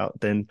talking about,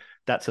 then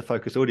that's a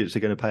focused audience who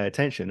are going to pay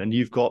attention, and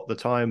you've got the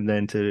time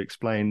then to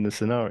explain the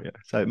scenario.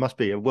 So it must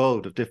be a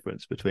world of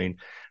difference between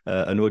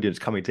an audience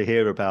coming to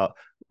hear about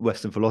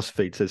Western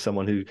philosophy to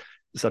someone who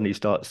suddenly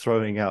starts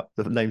throwing out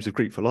the names of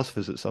Greek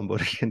philosophers at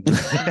somebody, and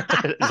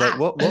it's like,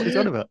 what is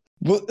that about?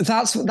 Well,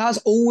 that's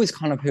always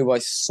kind of who I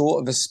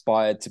sort of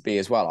aspired to be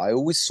as well. I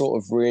always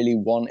sort of really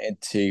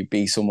wanted to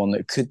be someone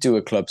that could do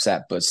a club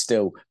set but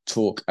still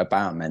talk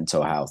about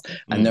mental health.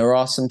 And there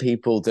are some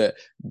people that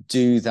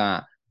do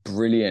that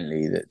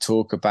brilliantly, that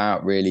talk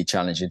about really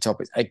challenging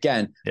topics.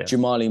 Again,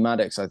 Jamali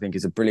Maddox, I think,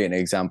 is a brilliant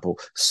example.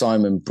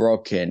 Simon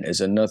Brodkin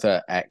is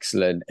another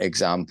excellent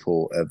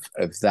example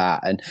of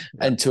that.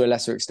 And to a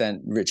lesser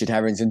extent, Richard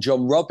Herrings and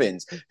John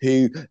Robbins,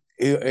 who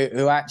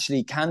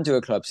actually can do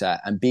a club set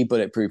and be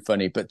bulletproof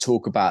funny, but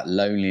talk about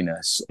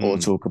loneliness or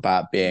talk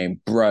about being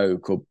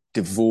broke or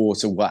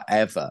divorce or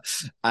whatever.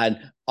 And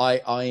I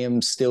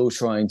am still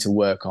trying to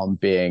work on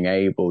being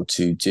able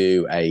to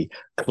do a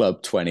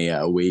club 20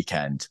 at a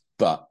weekend,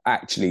 but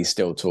actually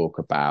still talk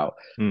about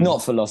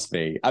not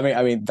philosophy. I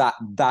mean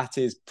that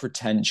is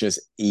pretentious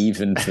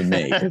even for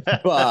me,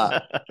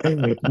 but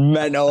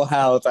mental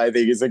health, I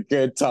think, is a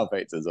good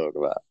topic to talk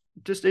about.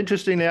 Just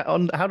interestingly,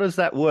 on how does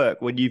that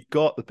work when you've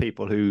got the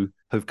people who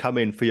have come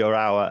in for your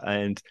hour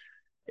and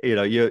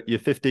you're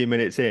 15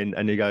 minutes in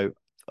and you go,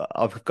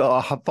 I've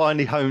got a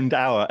finely honed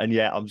hour, and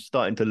yet I'm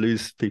starting to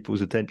lose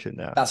people's attention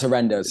now. That's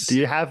horrendous. Do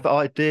you have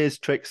ideas,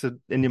 tricks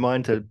in your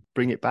mind to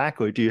bring it back,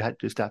 or do you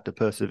just have to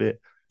persevere?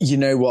 You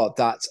know what?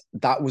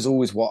 That was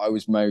always what I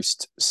was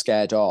most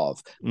scared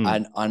of,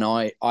 and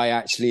I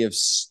actually have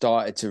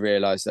started to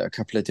realize that a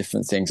couple of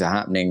different things are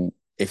happening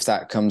if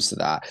that comes to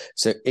that.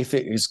 So if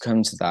it has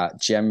come to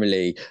that,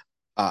 generally,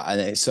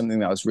 and it's something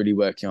that I was really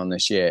working on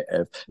this year,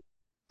 of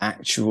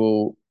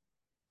actual,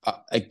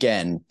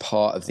 again,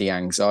 part of the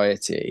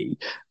anxiety,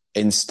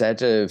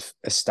 instead of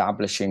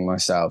establishing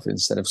myself,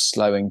 instead of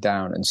slowing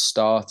down and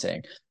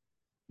starting,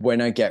 when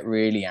I get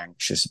really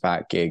anxious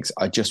about gigs,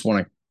 I just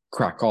want to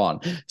crack on.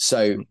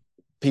 So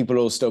people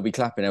will still be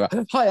clapping about,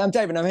 hi, I'm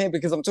David, I'm here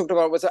because I'm talking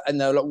about what's that, and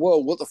they're like, whoa,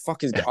 what the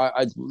fuck is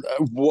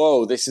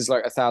whoa, this is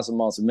like 1,000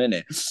 miles a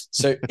minute.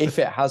 So if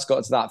it has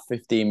got to that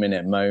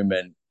 15-minute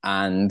moment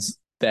and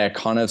they're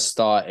kind of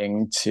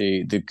starting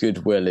to, the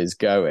goodwill is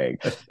going,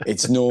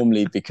 it's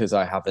normally because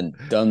I haven't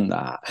done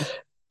that.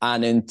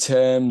 And in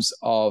terms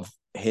of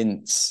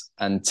hints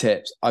and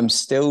tips, I'm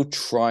still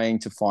trying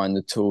to find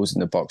the tools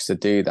in the box to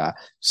do that.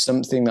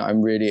 Something that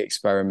I'm really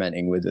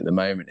experimenting with at the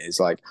moment is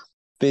like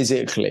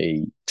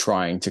physically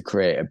trying to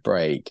create a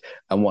break.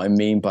 And what I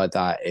mean by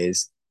that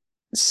is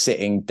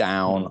sitting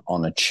down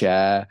on a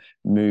chair,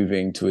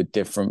 moving to a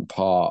different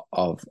part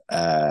of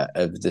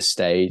the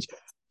stage.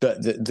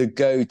 But the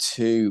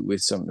go-to with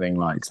something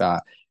like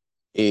that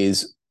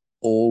is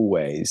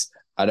always,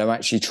 and I'm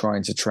actually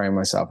trying to train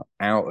myself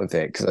out of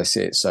it because I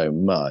see it so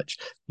much,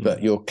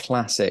 but your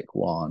classic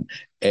one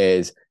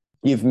is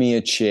give me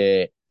a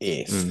cheer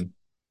if.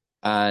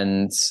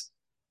 And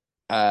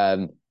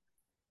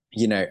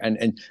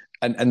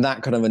and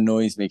that kind of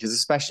annoys me, because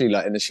especially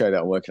like in the show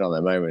that I'm working on at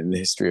the moment, in the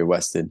history of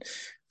Western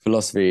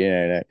philosophy,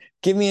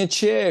 give me a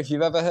cheer if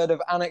you've ever heard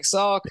of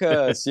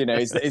Anaxarchus.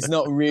 It's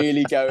not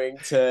really going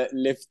to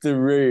lift the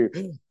room,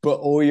 but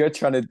all you're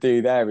trying to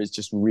do there is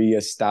just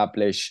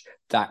reestablish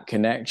that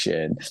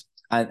connection,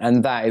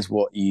 and that is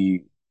what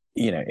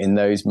in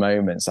those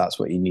moments, that's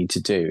what you need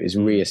to do, is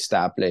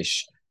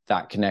reestablish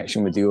that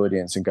connection with the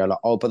audience and go like,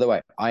 oh, by the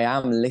way, I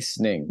am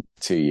listening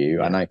to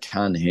you, and I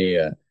can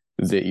hear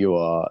that you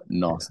are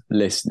not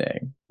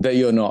listening, that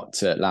you're not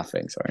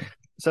laughing, sorry.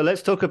 So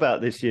let's talk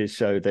about this year's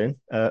show then,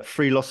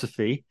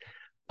 philosophy.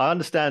 I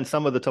understand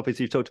some of the topics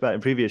you've talked about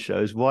in previous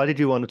shows. Why did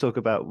you want to talk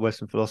about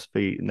Western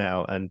philosophy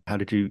now, and how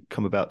did you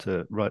come about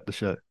to write the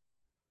show?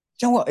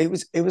 You know what? It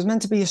was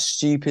meant to be a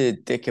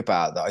stupid dick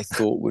about that I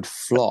thought would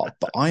flop,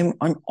 but I'm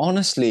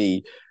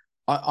honestly,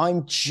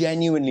 I'm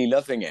genuinely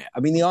loving it. I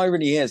mean, the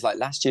irony is, like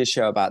last year's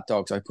show about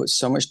dogs, I put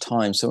so much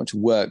time, so much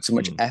work, so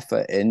much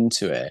effort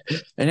into it,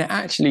 and it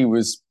actually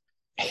was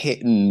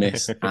hit and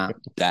miss at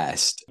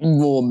best,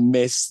 more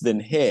miss than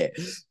hit.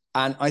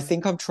 And I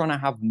think I'm trying to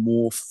have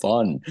more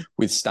fun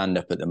with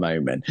stand-up at the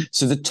moment.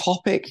 So the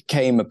topic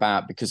came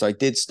about because I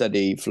did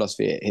study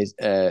philosophy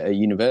at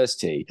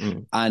university,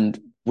 and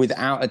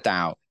without a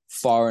doubt,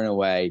 far and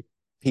away,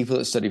 people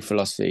that study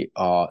philosophy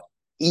are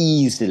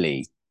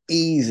easily,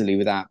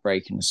 without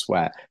breaking a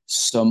sweat,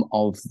 some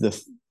of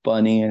the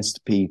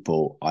funniest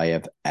people I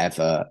have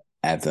ever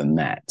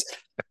met.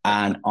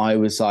 And I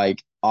was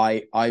like,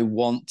 I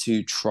want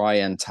to try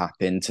and tap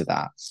into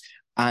that.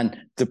 And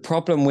the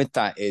problem with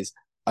that is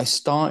I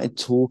started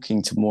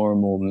talking to more and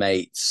more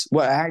mates.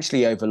 Well,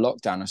 actually over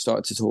lockdown, I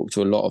started to talk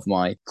to a lot of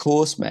my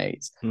course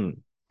mates,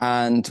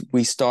 and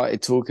we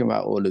started talking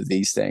about all of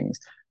these things.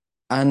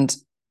 And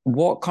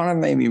what kind of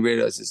made me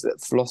realize is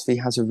that philosophy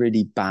has a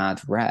really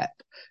bad rep.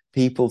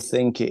 People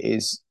think it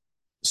is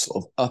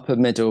sort of upper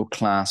middle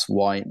class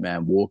white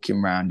men walking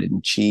around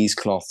in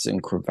cheesecloths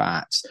and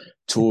cravats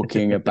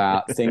talking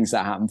about things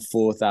that happened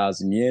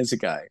 4,000 years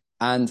ago.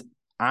 And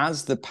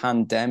as the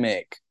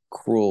pandemic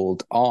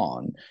crawled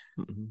on,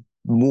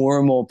 more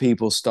and more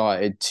people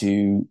started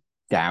to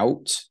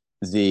doubt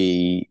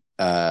the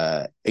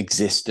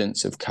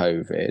existence of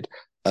COVID.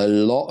 a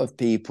lot of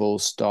people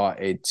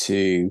started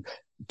to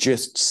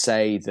just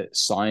say that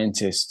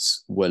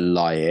scientists were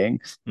lying.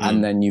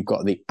 And then you've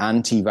got the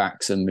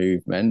anti-vaxxer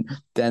movement.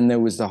 Then there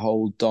was the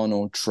whole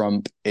Donald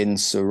Trump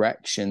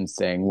insurrection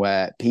thing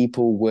where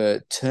people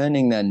were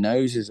turning their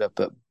noses up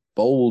at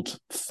bold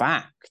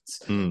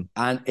facts.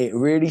 And it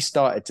really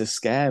started to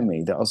scare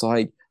me that I was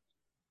like,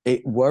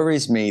 it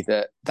worries me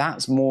that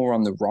that's more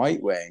on the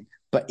right wing,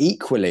 but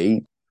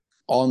equally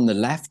on the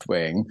left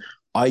wing,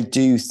 I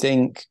do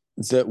think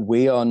that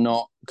we are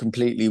not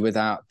completely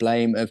without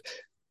blame of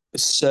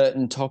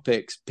certain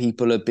topics.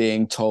 People are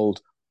being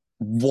told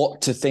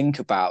what to think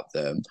about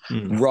them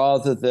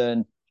rather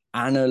than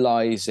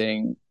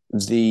analyzing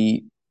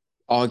the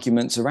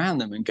arguments around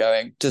them and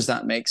going, does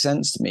that make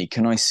sense to me?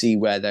 Can I see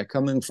where they're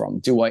coming from?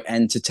 Do I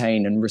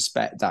entertain and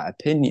respect that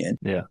opinion?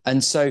 Yeah.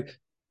 And so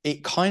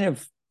it kind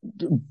of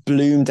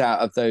bloomed out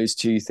of those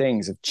two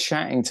things of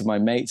chatting to my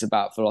mates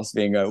about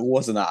philosophy and go,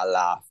 wasn't that a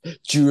laugh?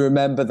 Do you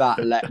remember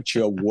that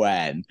lecture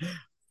when?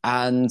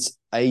 And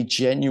a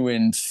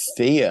genuine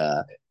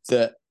fear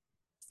that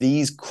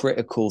these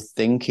critical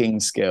thinking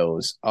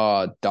skills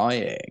are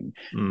dying.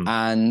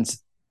 And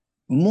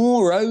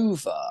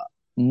moreover,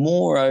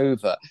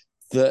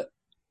 that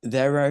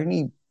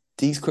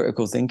these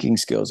critical thinking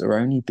skills are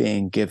only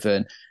being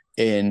given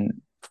in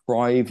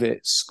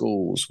private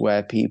schools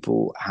where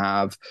people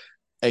have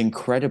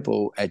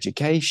incredible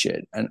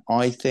education. And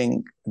I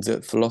think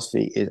that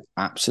philosophy is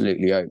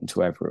absolutely open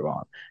to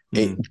everyone.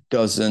 It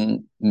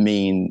doesn't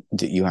mean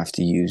that you have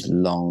to use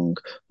long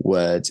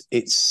words.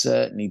 It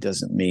certainly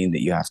doesn't mean that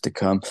you have to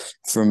come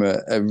from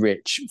a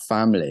rich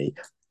family.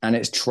 And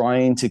it's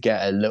trying to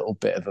get a little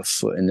bit of a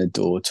foot in the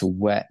door to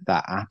whet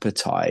that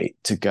appetite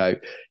to go,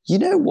 you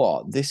know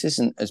what, this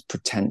isn't as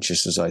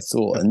pretentious as I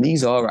thought. And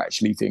these are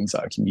actually things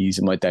that I can use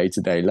in my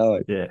day-to-day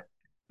life. Yeah.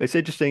 It's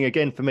interesting,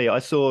 again, for me, I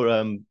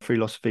saw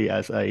philosophy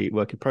as a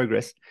work in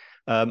progress.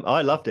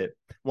 I loved it.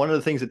 One of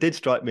the things that did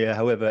strike me,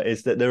 however,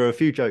 is that there are a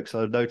few jokes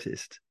I've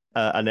noticed,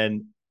 and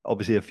then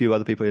obviously a few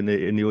other people in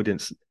the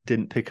audience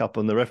didn't pick up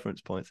on the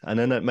reference points. And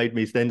then that made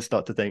me then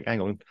start to think,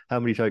 hang on, how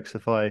many jokes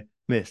have I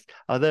missed?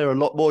 Are there a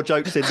lot more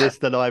jokes in this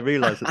than I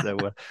realised that there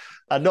were?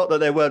 And not that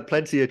there weren't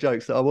plenty of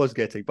jokes that I was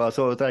getting, but I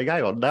sort of think,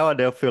 hang on, now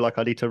I feel like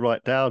I need to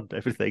write down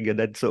everything and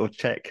then sort of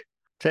check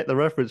the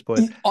reference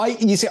point.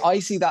 I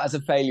see that as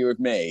a failure of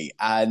me,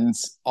 and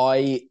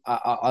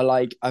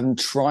I'm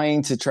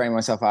trying to train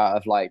myself out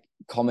of like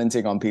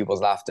commenting on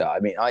people's laughter. I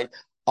mean,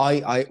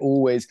 I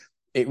always,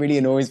 it really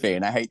annoys me,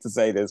 and I hate to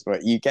say this,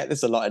 but you get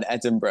this a lot in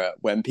Edinburgh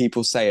when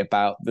people say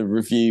about the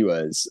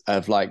reviewers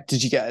of like,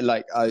 did you get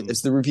like,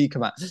 has the review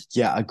come out?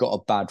 Yeah, I got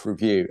a bad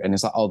review, and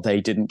it's like, oh, they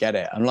didn't get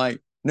it. I'm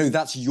like, no,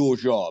 that's your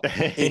job.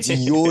 It's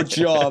your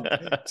job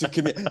to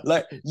commit.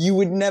 Like, you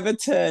would never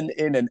turn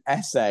in an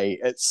essay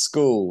at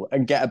school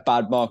and get a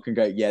bad mark and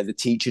go, yeah, the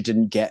teacher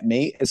didn't get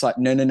me. It's like,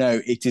 no.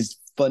 It is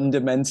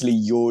fundamentally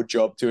your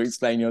job to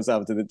explain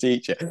yourself to the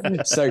teacher.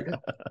 So,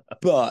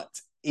 but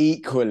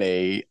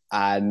equally,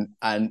 and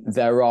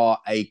there are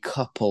a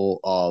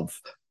couple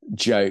of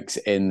jokes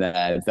in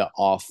there that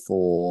are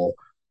for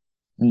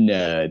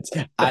nerds,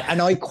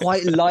 and I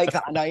quite like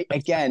that. And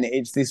again,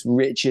 it's this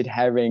Richard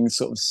Herring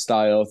sort of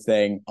style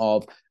thing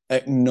of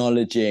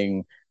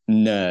acknowledging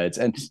nerds.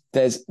 And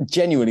there's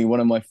genuinely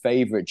one of my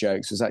favorite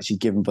jokes was actually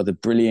given by the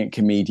brilliant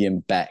comedian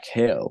Beck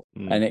Hill,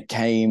 and it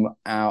came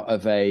out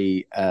of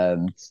a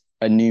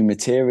new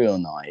material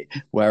night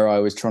where I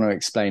was trying to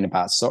explain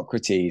about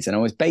Socrates, and I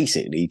was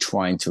basically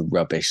trying to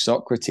rubbish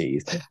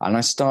Socrates. And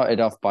I started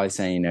off by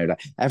saying, like,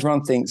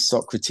 everyone thinks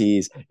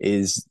Socrates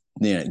is,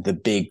 the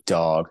big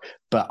dog,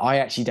 but I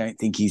actually don't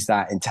think he's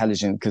that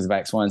intelligent because of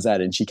X, Y, and Z.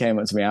 And she came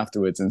up to me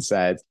afterwards and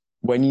said,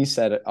 when you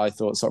said I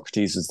thought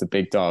Socrates was the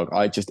big dog,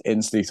 I just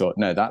instantly thought,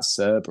 no, that's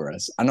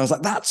Cerberus. And I was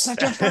like, that's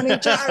such a funny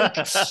joke.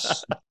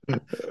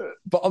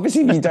 But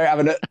obviously, if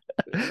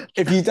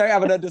you don't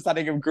have an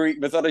understanding of Greek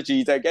mythology,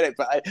 you don't get it.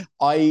 But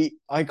I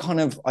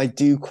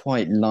do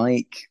quite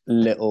like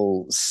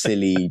little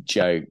silly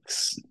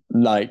jokes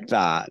like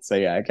that. So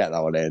yeah, I get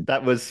that one in.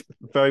 That was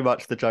very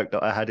much the joke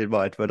that I had in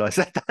mind when I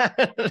said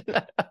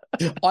that.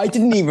 I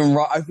didn't even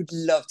write. I would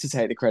love to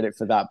take the credit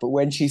for that, but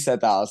when she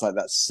said that, I was like,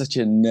 "That's such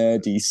a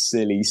nerdy,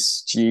 silly,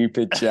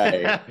 stupid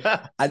joke."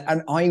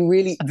 and I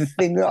really, the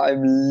thing that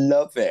I'm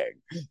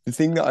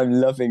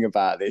loving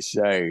about this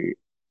show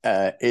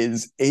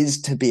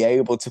is to be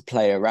able to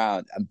play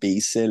around and be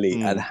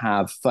silly and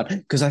have fun.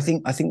 Because I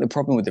think the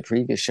problem with the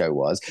previous show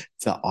was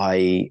that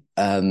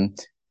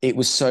it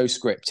was so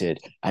scripted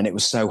and it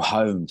was so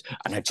honed,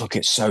 and I took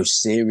it so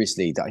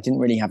seriously that I didn't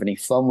really have any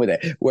fun with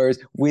it. Whereas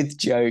with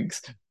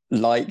jokes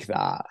like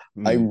that,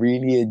 I'm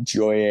really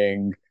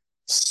enjoying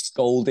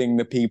scolding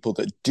the people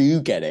that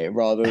do get it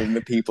rather than the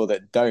people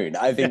that don't.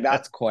 I think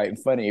that's quite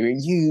funny.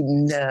 You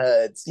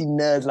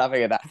nerds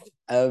laughing at that.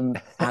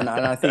 And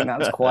I think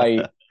that's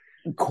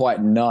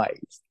quite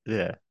nice.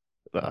 Yeah.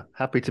 Well,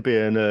 happy to be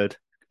a nerd.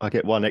 I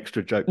get one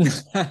extra joke.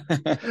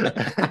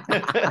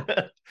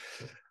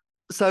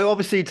 So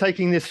obviously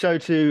taking this show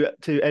to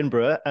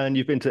Edinburgh, and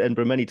you've been to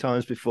Edinburgh many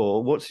times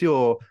before, what's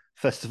your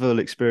festival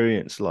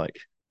experience like?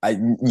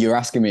 You're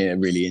asking me at a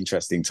really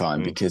interesting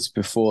time because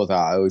before that,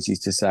 I always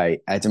used to say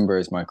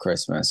Edinburgh is my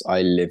Christmas.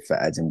 I live for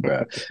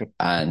Edinburgh,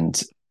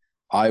 and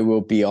I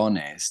will be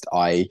honest.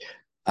 I've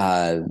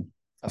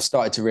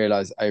started to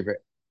realize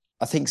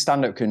I think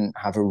stand-up can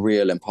have a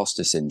real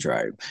imposter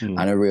syndrome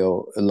and a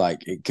real,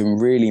 like, it can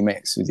really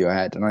mix with your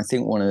head. And I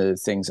think one of the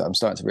things that I'm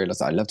starting to realize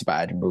that I loved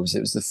about Edinburgh was it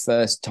was the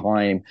first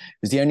time,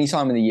 it was the only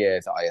time of the year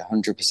that I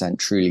 100%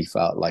 truly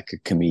felt like a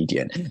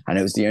comedian. And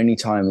it was the only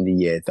time of the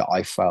year that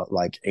I felt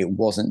like it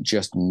wasn't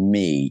just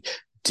me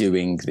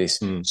doing this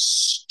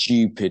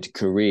stupid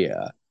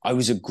career. I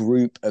was a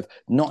group of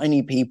not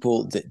only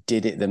people that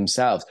did it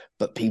themselves,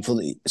 but people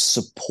that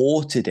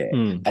supported it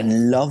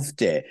and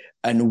loved it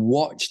and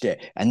watched it.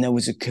 And there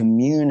was a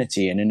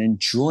community and an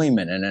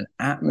enjoyment and an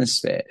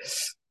atmosphere.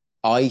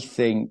 I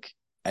think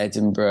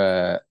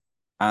Edinburgh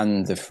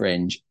and the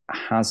Fringe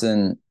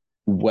hasn't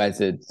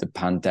weathered the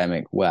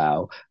pandemic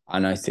well.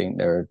 And I think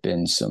there have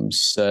been some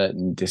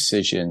certain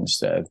decisions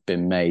that have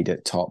been made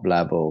at top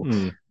level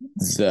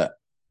that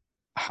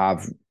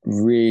have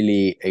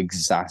really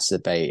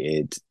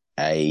exacerbated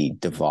a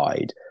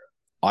divide.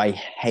 I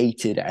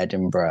hated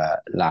Edinburgh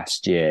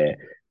last year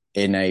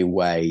in a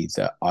way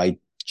that I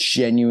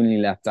genuinely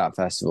left that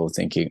festival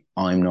thinking,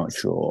 I'm not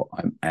sure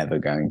I'm ever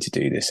going to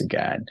do this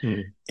again.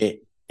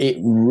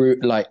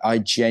 Like, I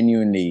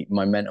genuinely,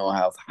 my mental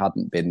health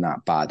hadn't been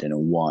that bad in a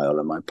while,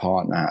 and my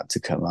partner had to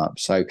come up.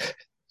 So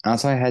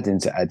as I head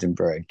into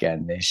Edinburgh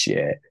again this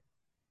year,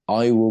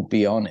 I will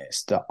be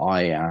honest that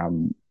I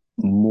am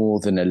more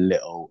than a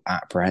little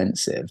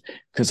apprehensive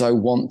because I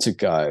want to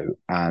go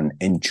and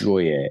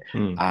enjoy it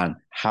and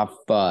have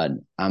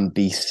fun and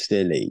be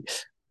silly.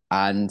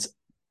 And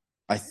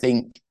I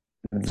think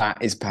that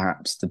is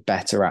perhaps the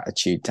better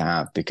attitude to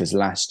have, because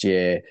last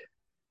year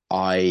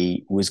I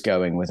was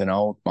going with an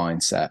old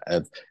mindset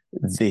of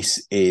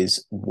this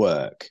is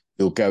work.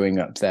 You're going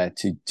up there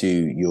to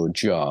do your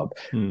job.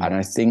 And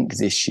I think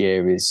this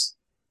year is,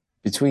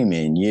 between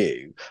me and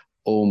you,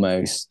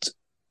 almost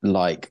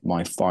like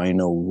my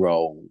final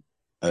role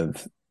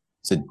of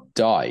the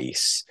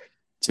dice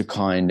to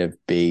kind of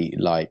be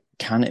like,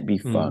 can it be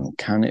fun?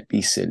 Can it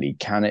be silly?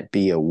 Can it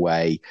be a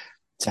way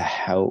to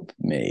help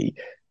me?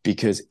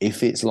 Because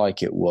if it's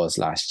like it was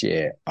last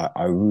year,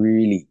 I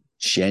really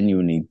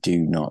genuinely do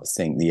not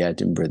think the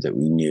Edinburgh that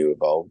we knew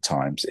of old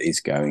times is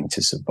going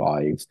to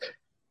survive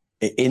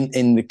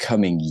in the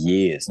coming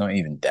years, not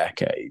even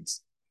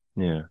decades.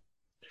 Yeah.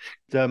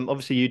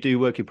 Obviously, you do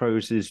work in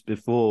progresses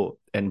before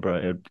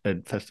Edinburgh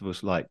and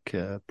festivals like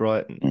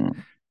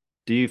Brighton.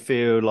 Do you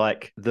feel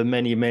like the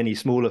many, many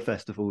smaller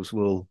festivals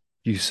will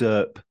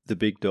usurp the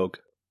big dog,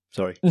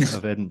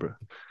 of Edinburgh?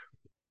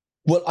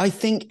 Well, I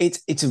think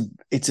it's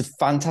a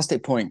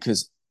fantastic point,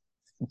 because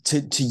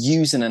to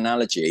use an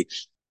analogy,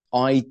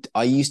 I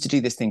used to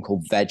do this thing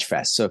called Veg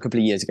Fest. So a couple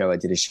of years ago, I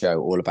did a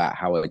show all about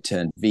how I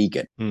turned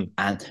vegan.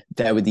 And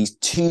there were these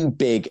two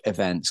big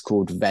events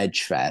called Veg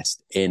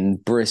Fest in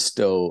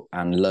Bristol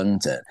and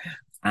London.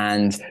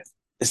 And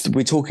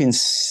we're talking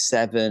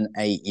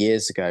 7-8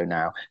 years ago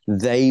now.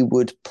 They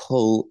would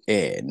pull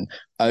in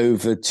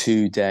over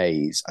 2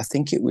 days, I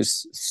think it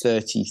was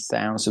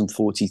 30,000,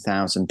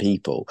 40,000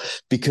 people,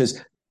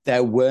 because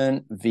there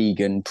weren't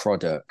vegan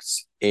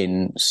products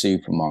in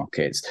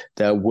supermarkets.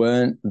 There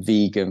weren't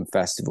vegan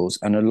festivals.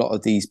 And a lot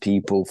of these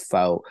people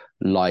felt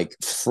like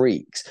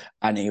freaks.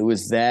 And it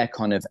was their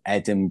kind of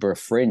Edinburgh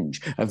Fringe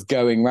of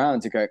going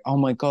around to go, oh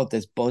my God,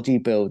 there's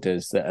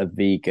bodybuilders that are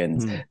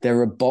vegans.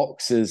 There are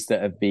boxers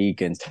that are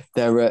vegans.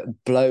 There are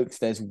blokes,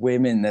 there's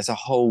women, there's a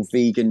whole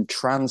vegan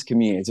trans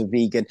community, there's a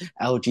vegan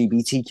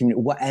LGBT community,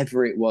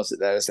 whatever it was that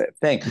there was that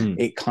thing.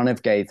 It kind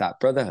of gave that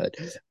brotherhood.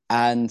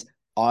 And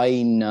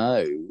I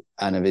know,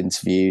 and I've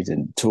interviewed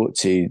and talked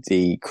to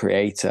the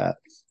creator.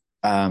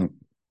 I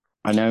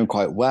know him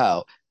quite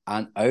well.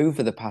 And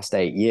over the past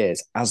 8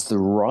 years, as the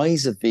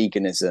rise of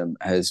veganism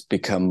has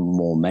become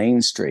more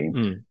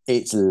mainstream,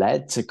 it's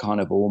led to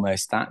kind of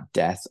almost that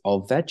death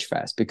of Veg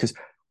Fest. Because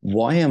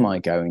why am I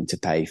going to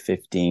pay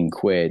 15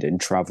 quid and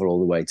travel all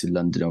the way to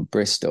London or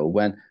Bristol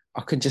when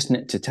I could just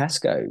nip to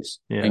Tesco's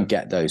and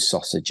get those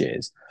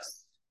sausages?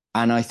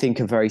 And I think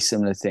a very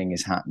similar thing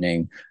is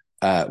happening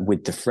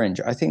with the Fringe.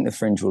 I think the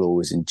Fringe will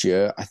always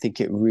endure. I think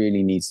it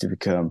really needs to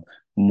become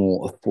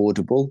more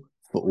affordable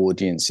for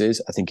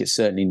audiences. I think it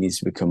certainly needs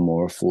to become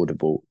more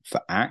affordable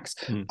for acts.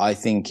 I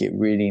think it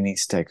really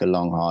needs to take a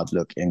long, hard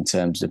look in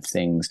terms of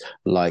things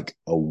like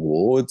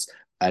awards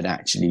and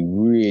actually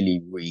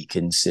really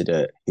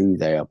reconsider who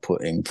they are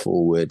putting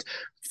forward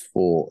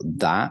for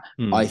that.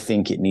 I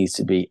think it needs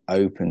to be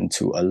open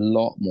to a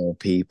lot more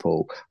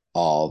people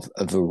of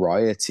a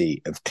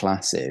variety of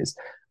classes.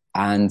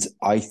 And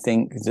I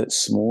think that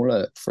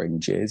smaller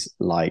fringes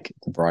like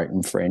the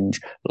Brighton Fringe,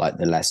 like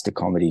the Leicester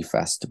Comedy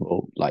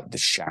Festival, like the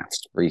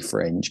Shaftesbury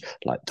Fringe,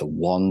 like the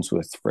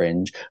Wandsworth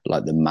Fringe,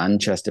 like the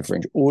Manchester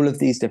Fringe, all of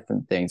these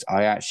different things,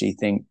 I actually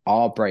think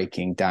are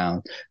breaking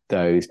down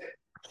those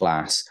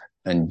class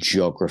and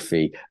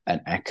geography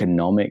and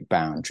economic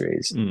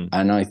boundaries.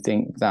 And I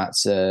think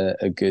that's a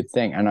good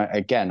thing. And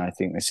I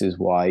think this is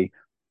why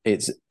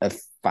it's a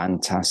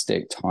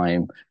fantastic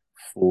time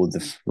for the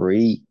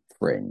free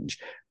fringe.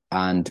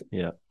 And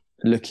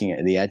looking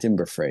at the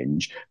Edinburgh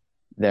Fringe,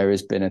 there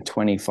has been a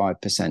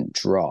 25%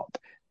 drop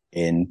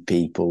in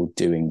people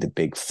doing the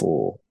big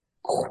four,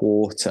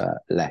 quarter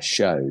less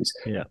shows.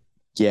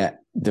 Yet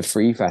the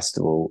Free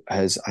Festival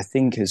has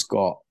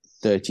got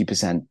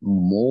 30%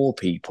 more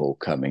people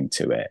coming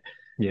to it.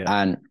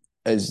 And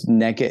as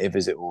negative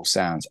as it all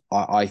sounds,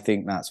 I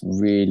think that's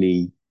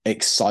really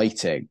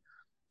exciting,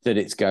 that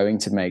it's going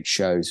to make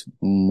shows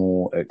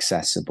more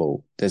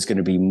accessible. There's going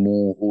to be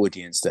more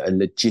audience that are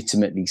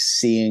legitimately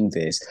seeing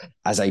this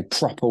as a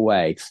proper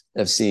way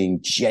of seeing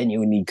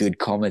genuinely good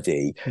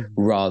comedy,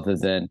 rather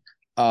than,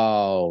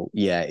 oh,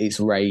 yeah, it's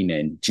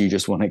raining. Do you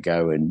just want to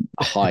go and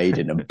hide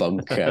in a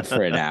bunker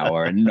for an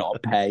hour and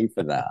not pay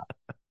for that?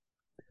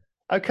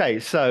 Okay,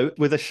 so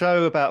with a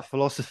show about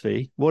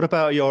philosophy, what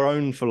about your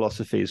own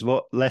philosophies?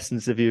 What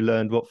lessons have you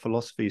learned? What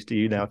philosophies do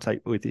you now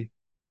take with you?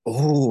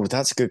 Oh,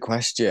 that's a good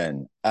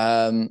question.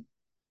 You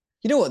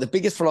know what? The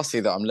biggest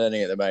philosophy that I'm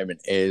learning at the moment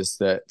is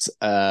that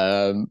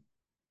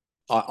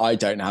I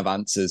don't have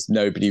answers.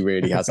 Nobody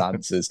really has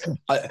answers.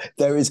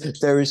 There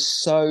is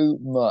so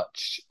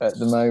much at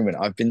the moment.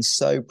 I've been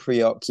so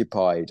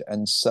preoccupied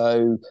and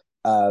so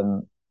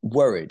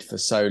worried for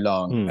so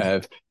long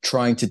of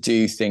trying to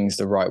do things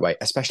the right way,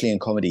 especially in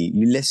comedy.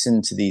 You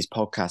listen to these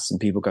podcasts and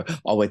people go,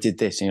 oh, I did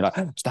this. And you're like,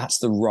 oh, that's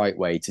the right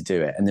way to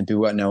do it. And then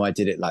people go, no, I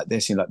did it like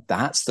this. And you're like,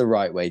 that's the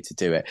right way to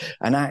do it.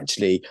 And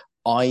actually,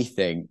 I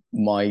think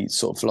my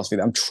sort of philosophy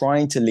that I'm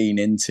trying to lean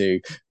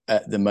into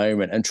at the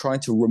moment and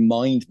trying to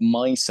remind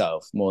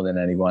myself more than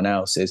anyone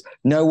else is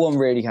no one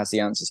really has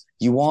the answers.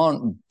 You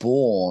aren't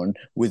born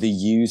with a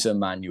user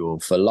manual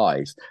for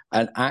life.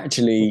 And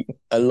actually,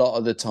 a lot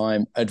of the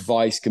time,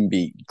 advice can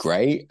be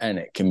great and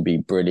it can be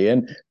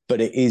brilliant,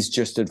 but it is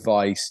just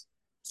advice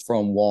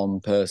from one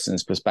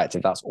person's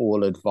perspective. That's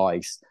all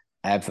advice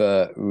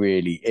ever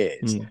really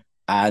is.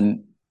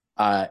 And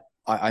I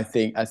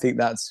think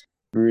that's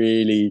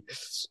really,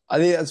 I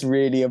think that's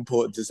really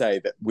important to say,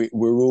 that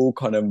we're all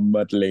kind of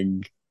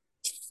muddling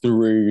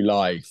through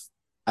life,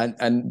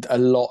 and a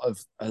lot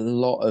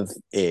of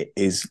it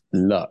is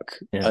luck.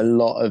 A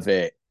lot of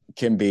it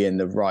can be in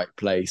the right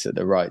place at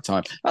the right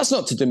time. That's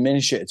not to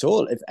diminish it at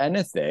all. If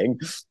anything,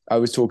 I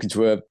was talking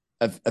to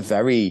a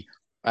very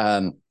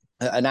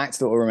an actor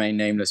that will remain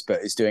nameless,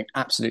 but is doing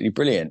absolutely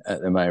brilliant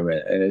at the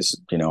moment. And it's,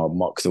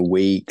 Mock the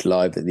Week,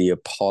 Live at the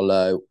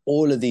Apollo,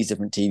 all of these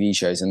different TV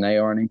shows. And they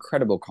are an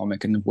incredible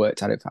comic and have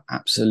worked at it for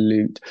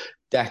absolute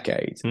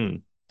decades.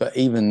 But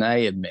even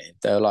they admit,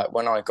 they're like,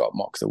 when I got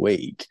Mock the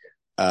Week,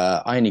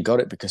 I only got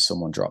it because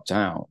someone dropped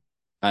out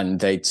and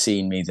they'd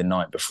seen me the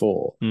night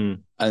before.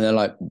 And they're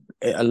like,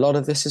 a lot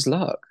of this is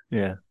luck.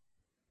 Yeah.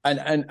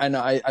 And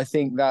I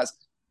think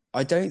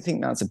I don't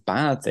think that's a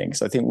bad thing.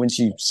 So I think once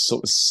you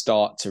sort of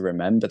start to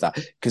remember that,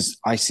 because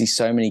I see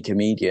so many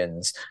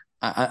comedians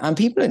and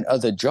people in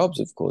other jobs,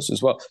 of course,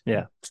 as well,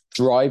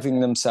 driving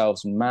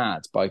themselves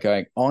mad by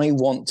going, I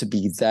want to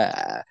be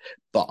there,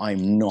 but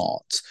I'm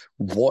not.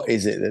 What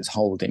is it that's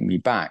holding me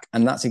back?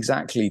 And that's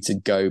exactly to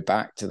go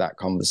back to that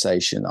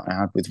conversation that I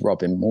had with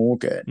Robin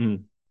Morgan.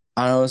 And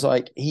I was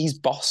like, he's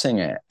bossing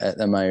it at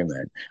the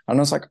moment. And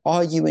I was like,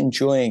 are you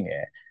enjoying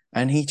it?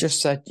 And he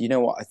just said, you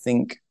know what, I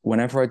think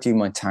whenever I do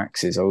my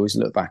taxes, I always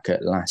look back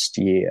at last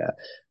year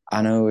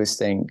and I always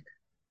think,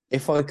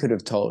 if I could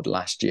have told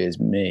last year's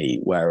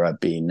me where I'd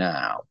be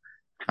now,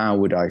 how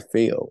would I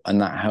feel? And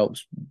that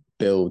helps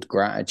build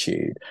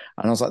gratitude.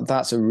 And I was like,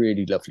 that's a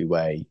really lovely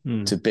way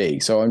to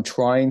be. So I'm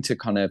trying to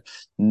kind of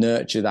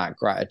nurture that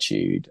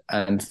gratitude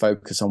and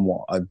focus on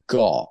what I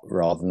got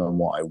rather than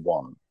what I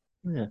want.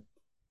 Yeah.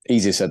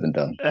 Easier said than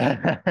done.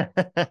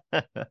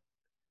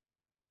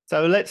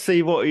 So let's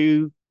see what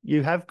you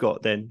have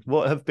got then.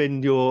 What have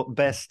been your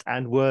best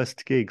and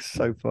worst gigs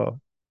so far?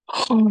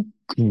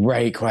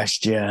 Great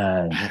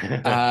question.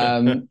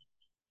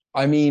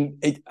 I mean,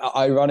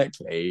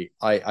 ironically,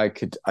 I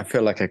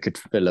feel like I could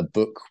fill a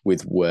book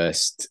with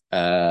worst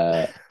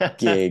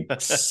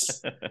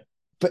gigs.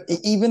 But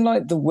even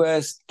like the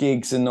worst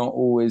gigs are not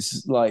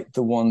always like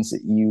the ones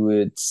that you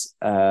would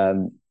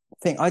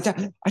think. I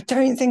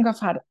don't think I've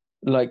had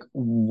like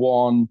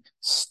one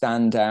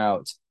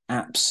standout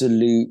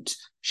absolute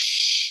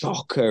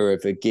shocker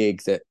of a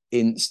gig that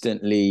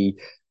instantly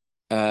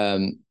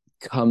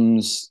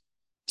comes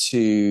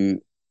to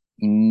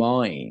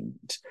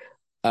mind.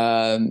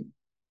 I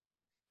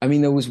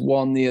mean, there was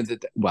one the other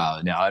day.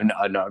 Well, no,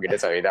 I'm not going to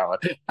tell you that one.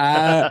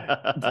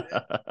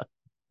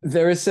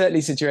 There are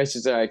certainly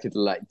situations where I could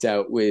like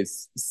dealt with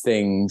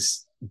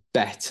things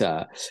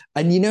better.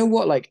 And you know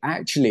what? Like,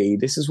 actually,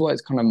 this is why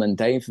it's kind of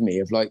mundane for me.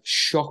 Of like,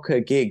 shocker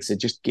gigs are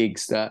just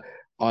gigs that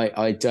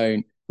I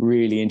don't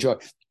really enjoy.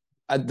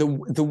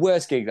 the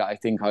worst gig that I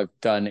think I've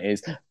done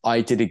is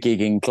I did a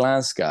gig in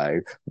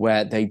Glasgow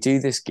where they do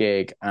this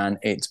gig and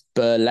it's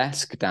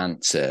burlesque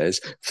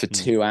dancers for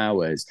 2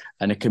 hours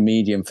and a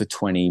comedian for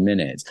 20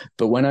 minutes.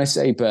 But when I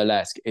say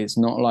burlesque, it's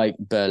not like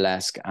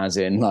burlesque as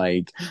in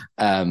like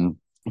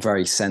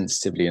very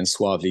sensitively and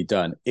suavely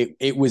done.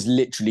 It was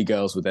literally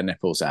girls with their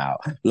nipples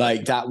out.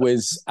 Like that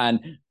was,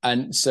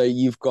 and so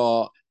you've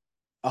got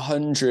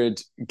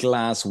 100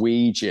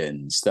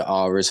 Glaswegians that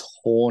are as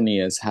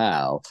horny as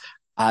hell.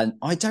 And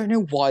I don't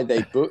know why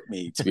they booked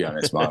me, to be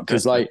honest, Mark,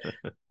 because like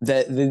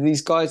they're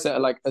these guys that are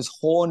like as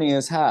horny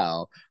as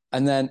hell,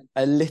 and then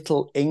a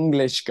little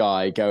English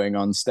guy going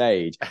on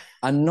stage.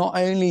 And not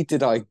only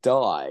did I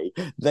die,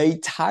 they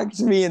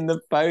tagged me in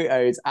the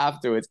photos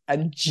afterwards.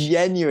 And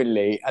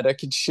genuinely, and I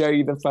can show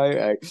you the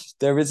photo,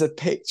 there is a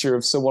picture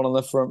of someone on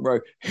the front row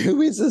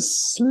who is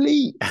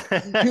asleep,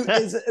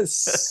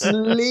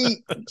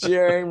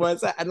 during my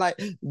set. And like,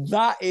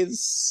 that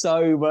is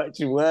so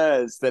much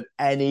worse than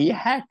any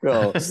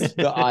heckle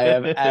that I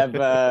have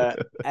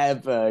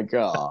ever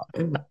got.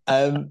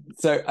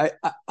 So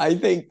I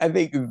think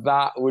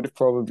that would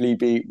probably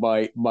be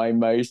my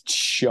most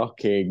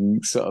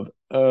shocking sort of.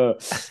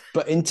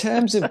 But in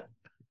terms of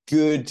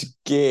good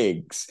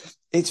gigs,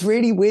 it's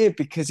really weird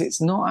because it's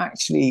not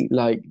actually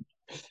like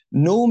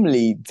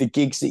normally the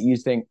gigs that you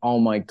think, oh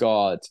my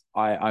God,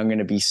 I'm going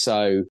to be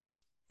so,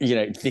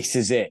 this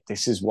is it.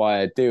 This is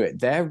why I do it.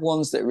 They're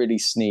ones that really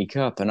sneak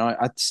up. And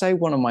I'd say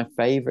one of my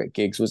favorite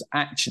gigs was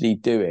actually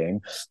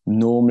doing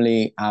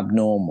Normally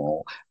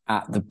Abnormal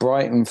at the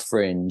Brighton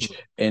Fringe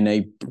in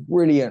a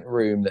brilliant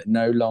room that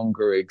no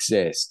longer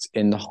exists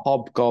in the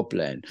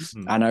Hobgoblin.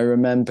 And I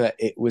remember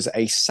it was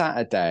a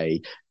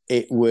Saturday.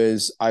 I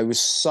was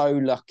so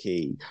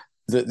lucky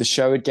that the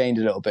show had gained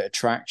a little bit of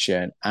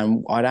traction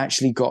and I'd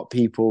actually got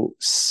people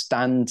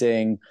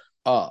standing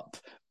up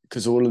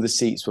because all of the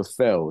seats were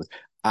filled.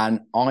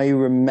 And I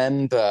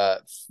remember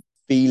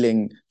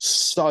feeling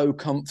so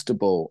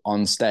comfortable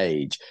on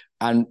stage.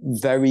 And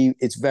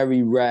it's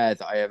very rare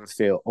that I ever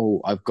feel,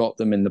 oh, I've got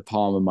them in the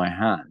palm of my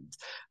hand.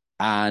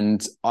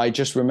 And I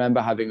just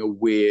remember having a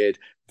weird,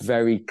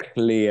 very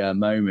clear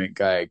moment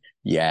going,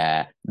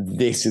 yeah,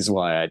 this is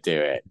why I do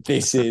it.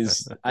 This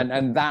is,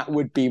 and that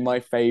would be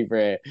my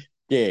favorite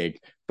gig.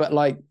 But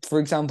like,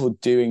 for example,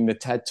 doing the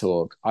TED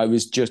Talk, I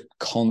was just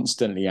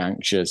constantly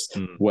anxious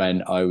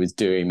when I was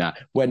doing that.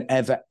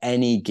 Whenever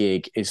any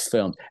gig is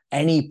filmed,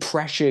 any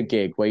pressure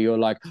gig where you're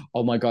like,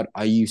 oh my God,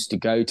 I used to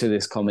go to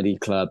this comedy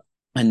club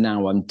and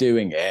now I'm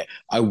doing it.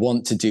 I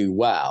want to do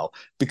well.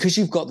 Because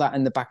you've got that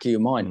in the back of your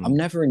mind. I'm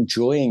never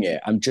enjoying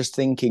it. I'm just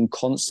thinking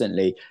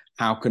constantly,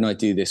 how can I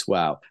do this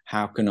well?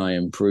 How can I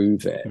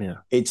improve it? Yeah.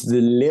 It's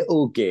the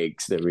little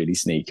gigs that really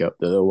sneak up.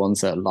 They're the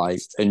ones that are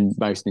like and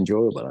most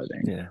enjoyable, I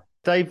think. Yeah.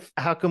 Dave,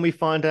 how can we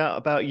find out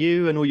about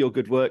you and all your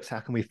good works?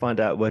 How can we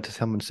find out where to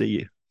come and see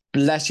you?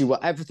 Bless you.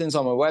 Well, everything's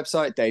on my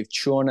website, Dave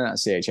Chawner,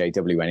 that's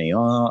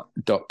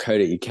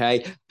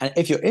CHAWNER.co.uk. And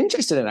if you're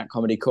interested in that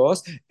comedy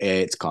course,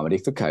 it's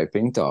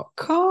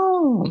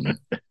comedyforcoping.com.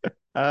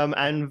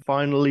 And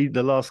finally,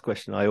 the last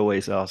question I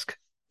always ask,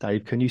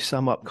 Dave, can you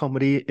sum up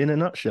comedy in a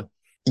nutshell?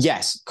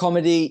 Yes,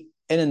 comedy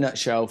in a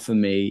nutshell for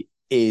me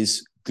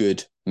is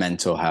good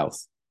mental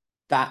health.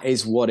 That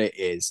is what it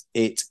is.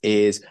 It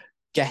is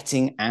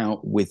getting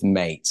out with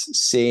mates,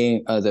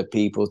 seeing other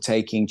people,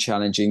 taking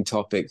challenging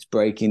topics,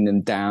 breaking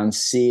them down,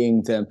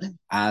 seeing them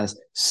as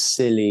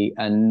silly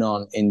and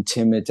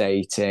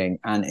non-intimidating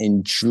and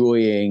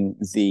enjoying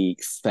the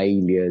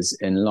failures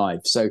in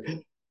life. So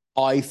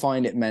I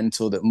find it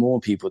mental that more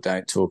people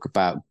don't talk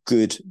about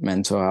good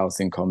mental health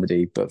in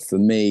comedy. But for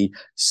me,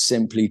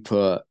 simply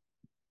put,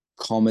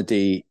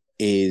 comedy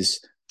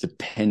is the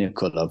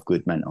pinnacle of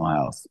good mental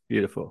health.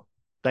 Beautiful.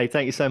 Dave,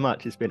 thank you so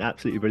much. It's been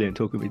absolutely brilliant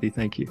talking with you.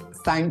 Thank you.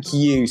 Thank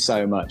you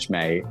so much,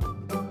 mate.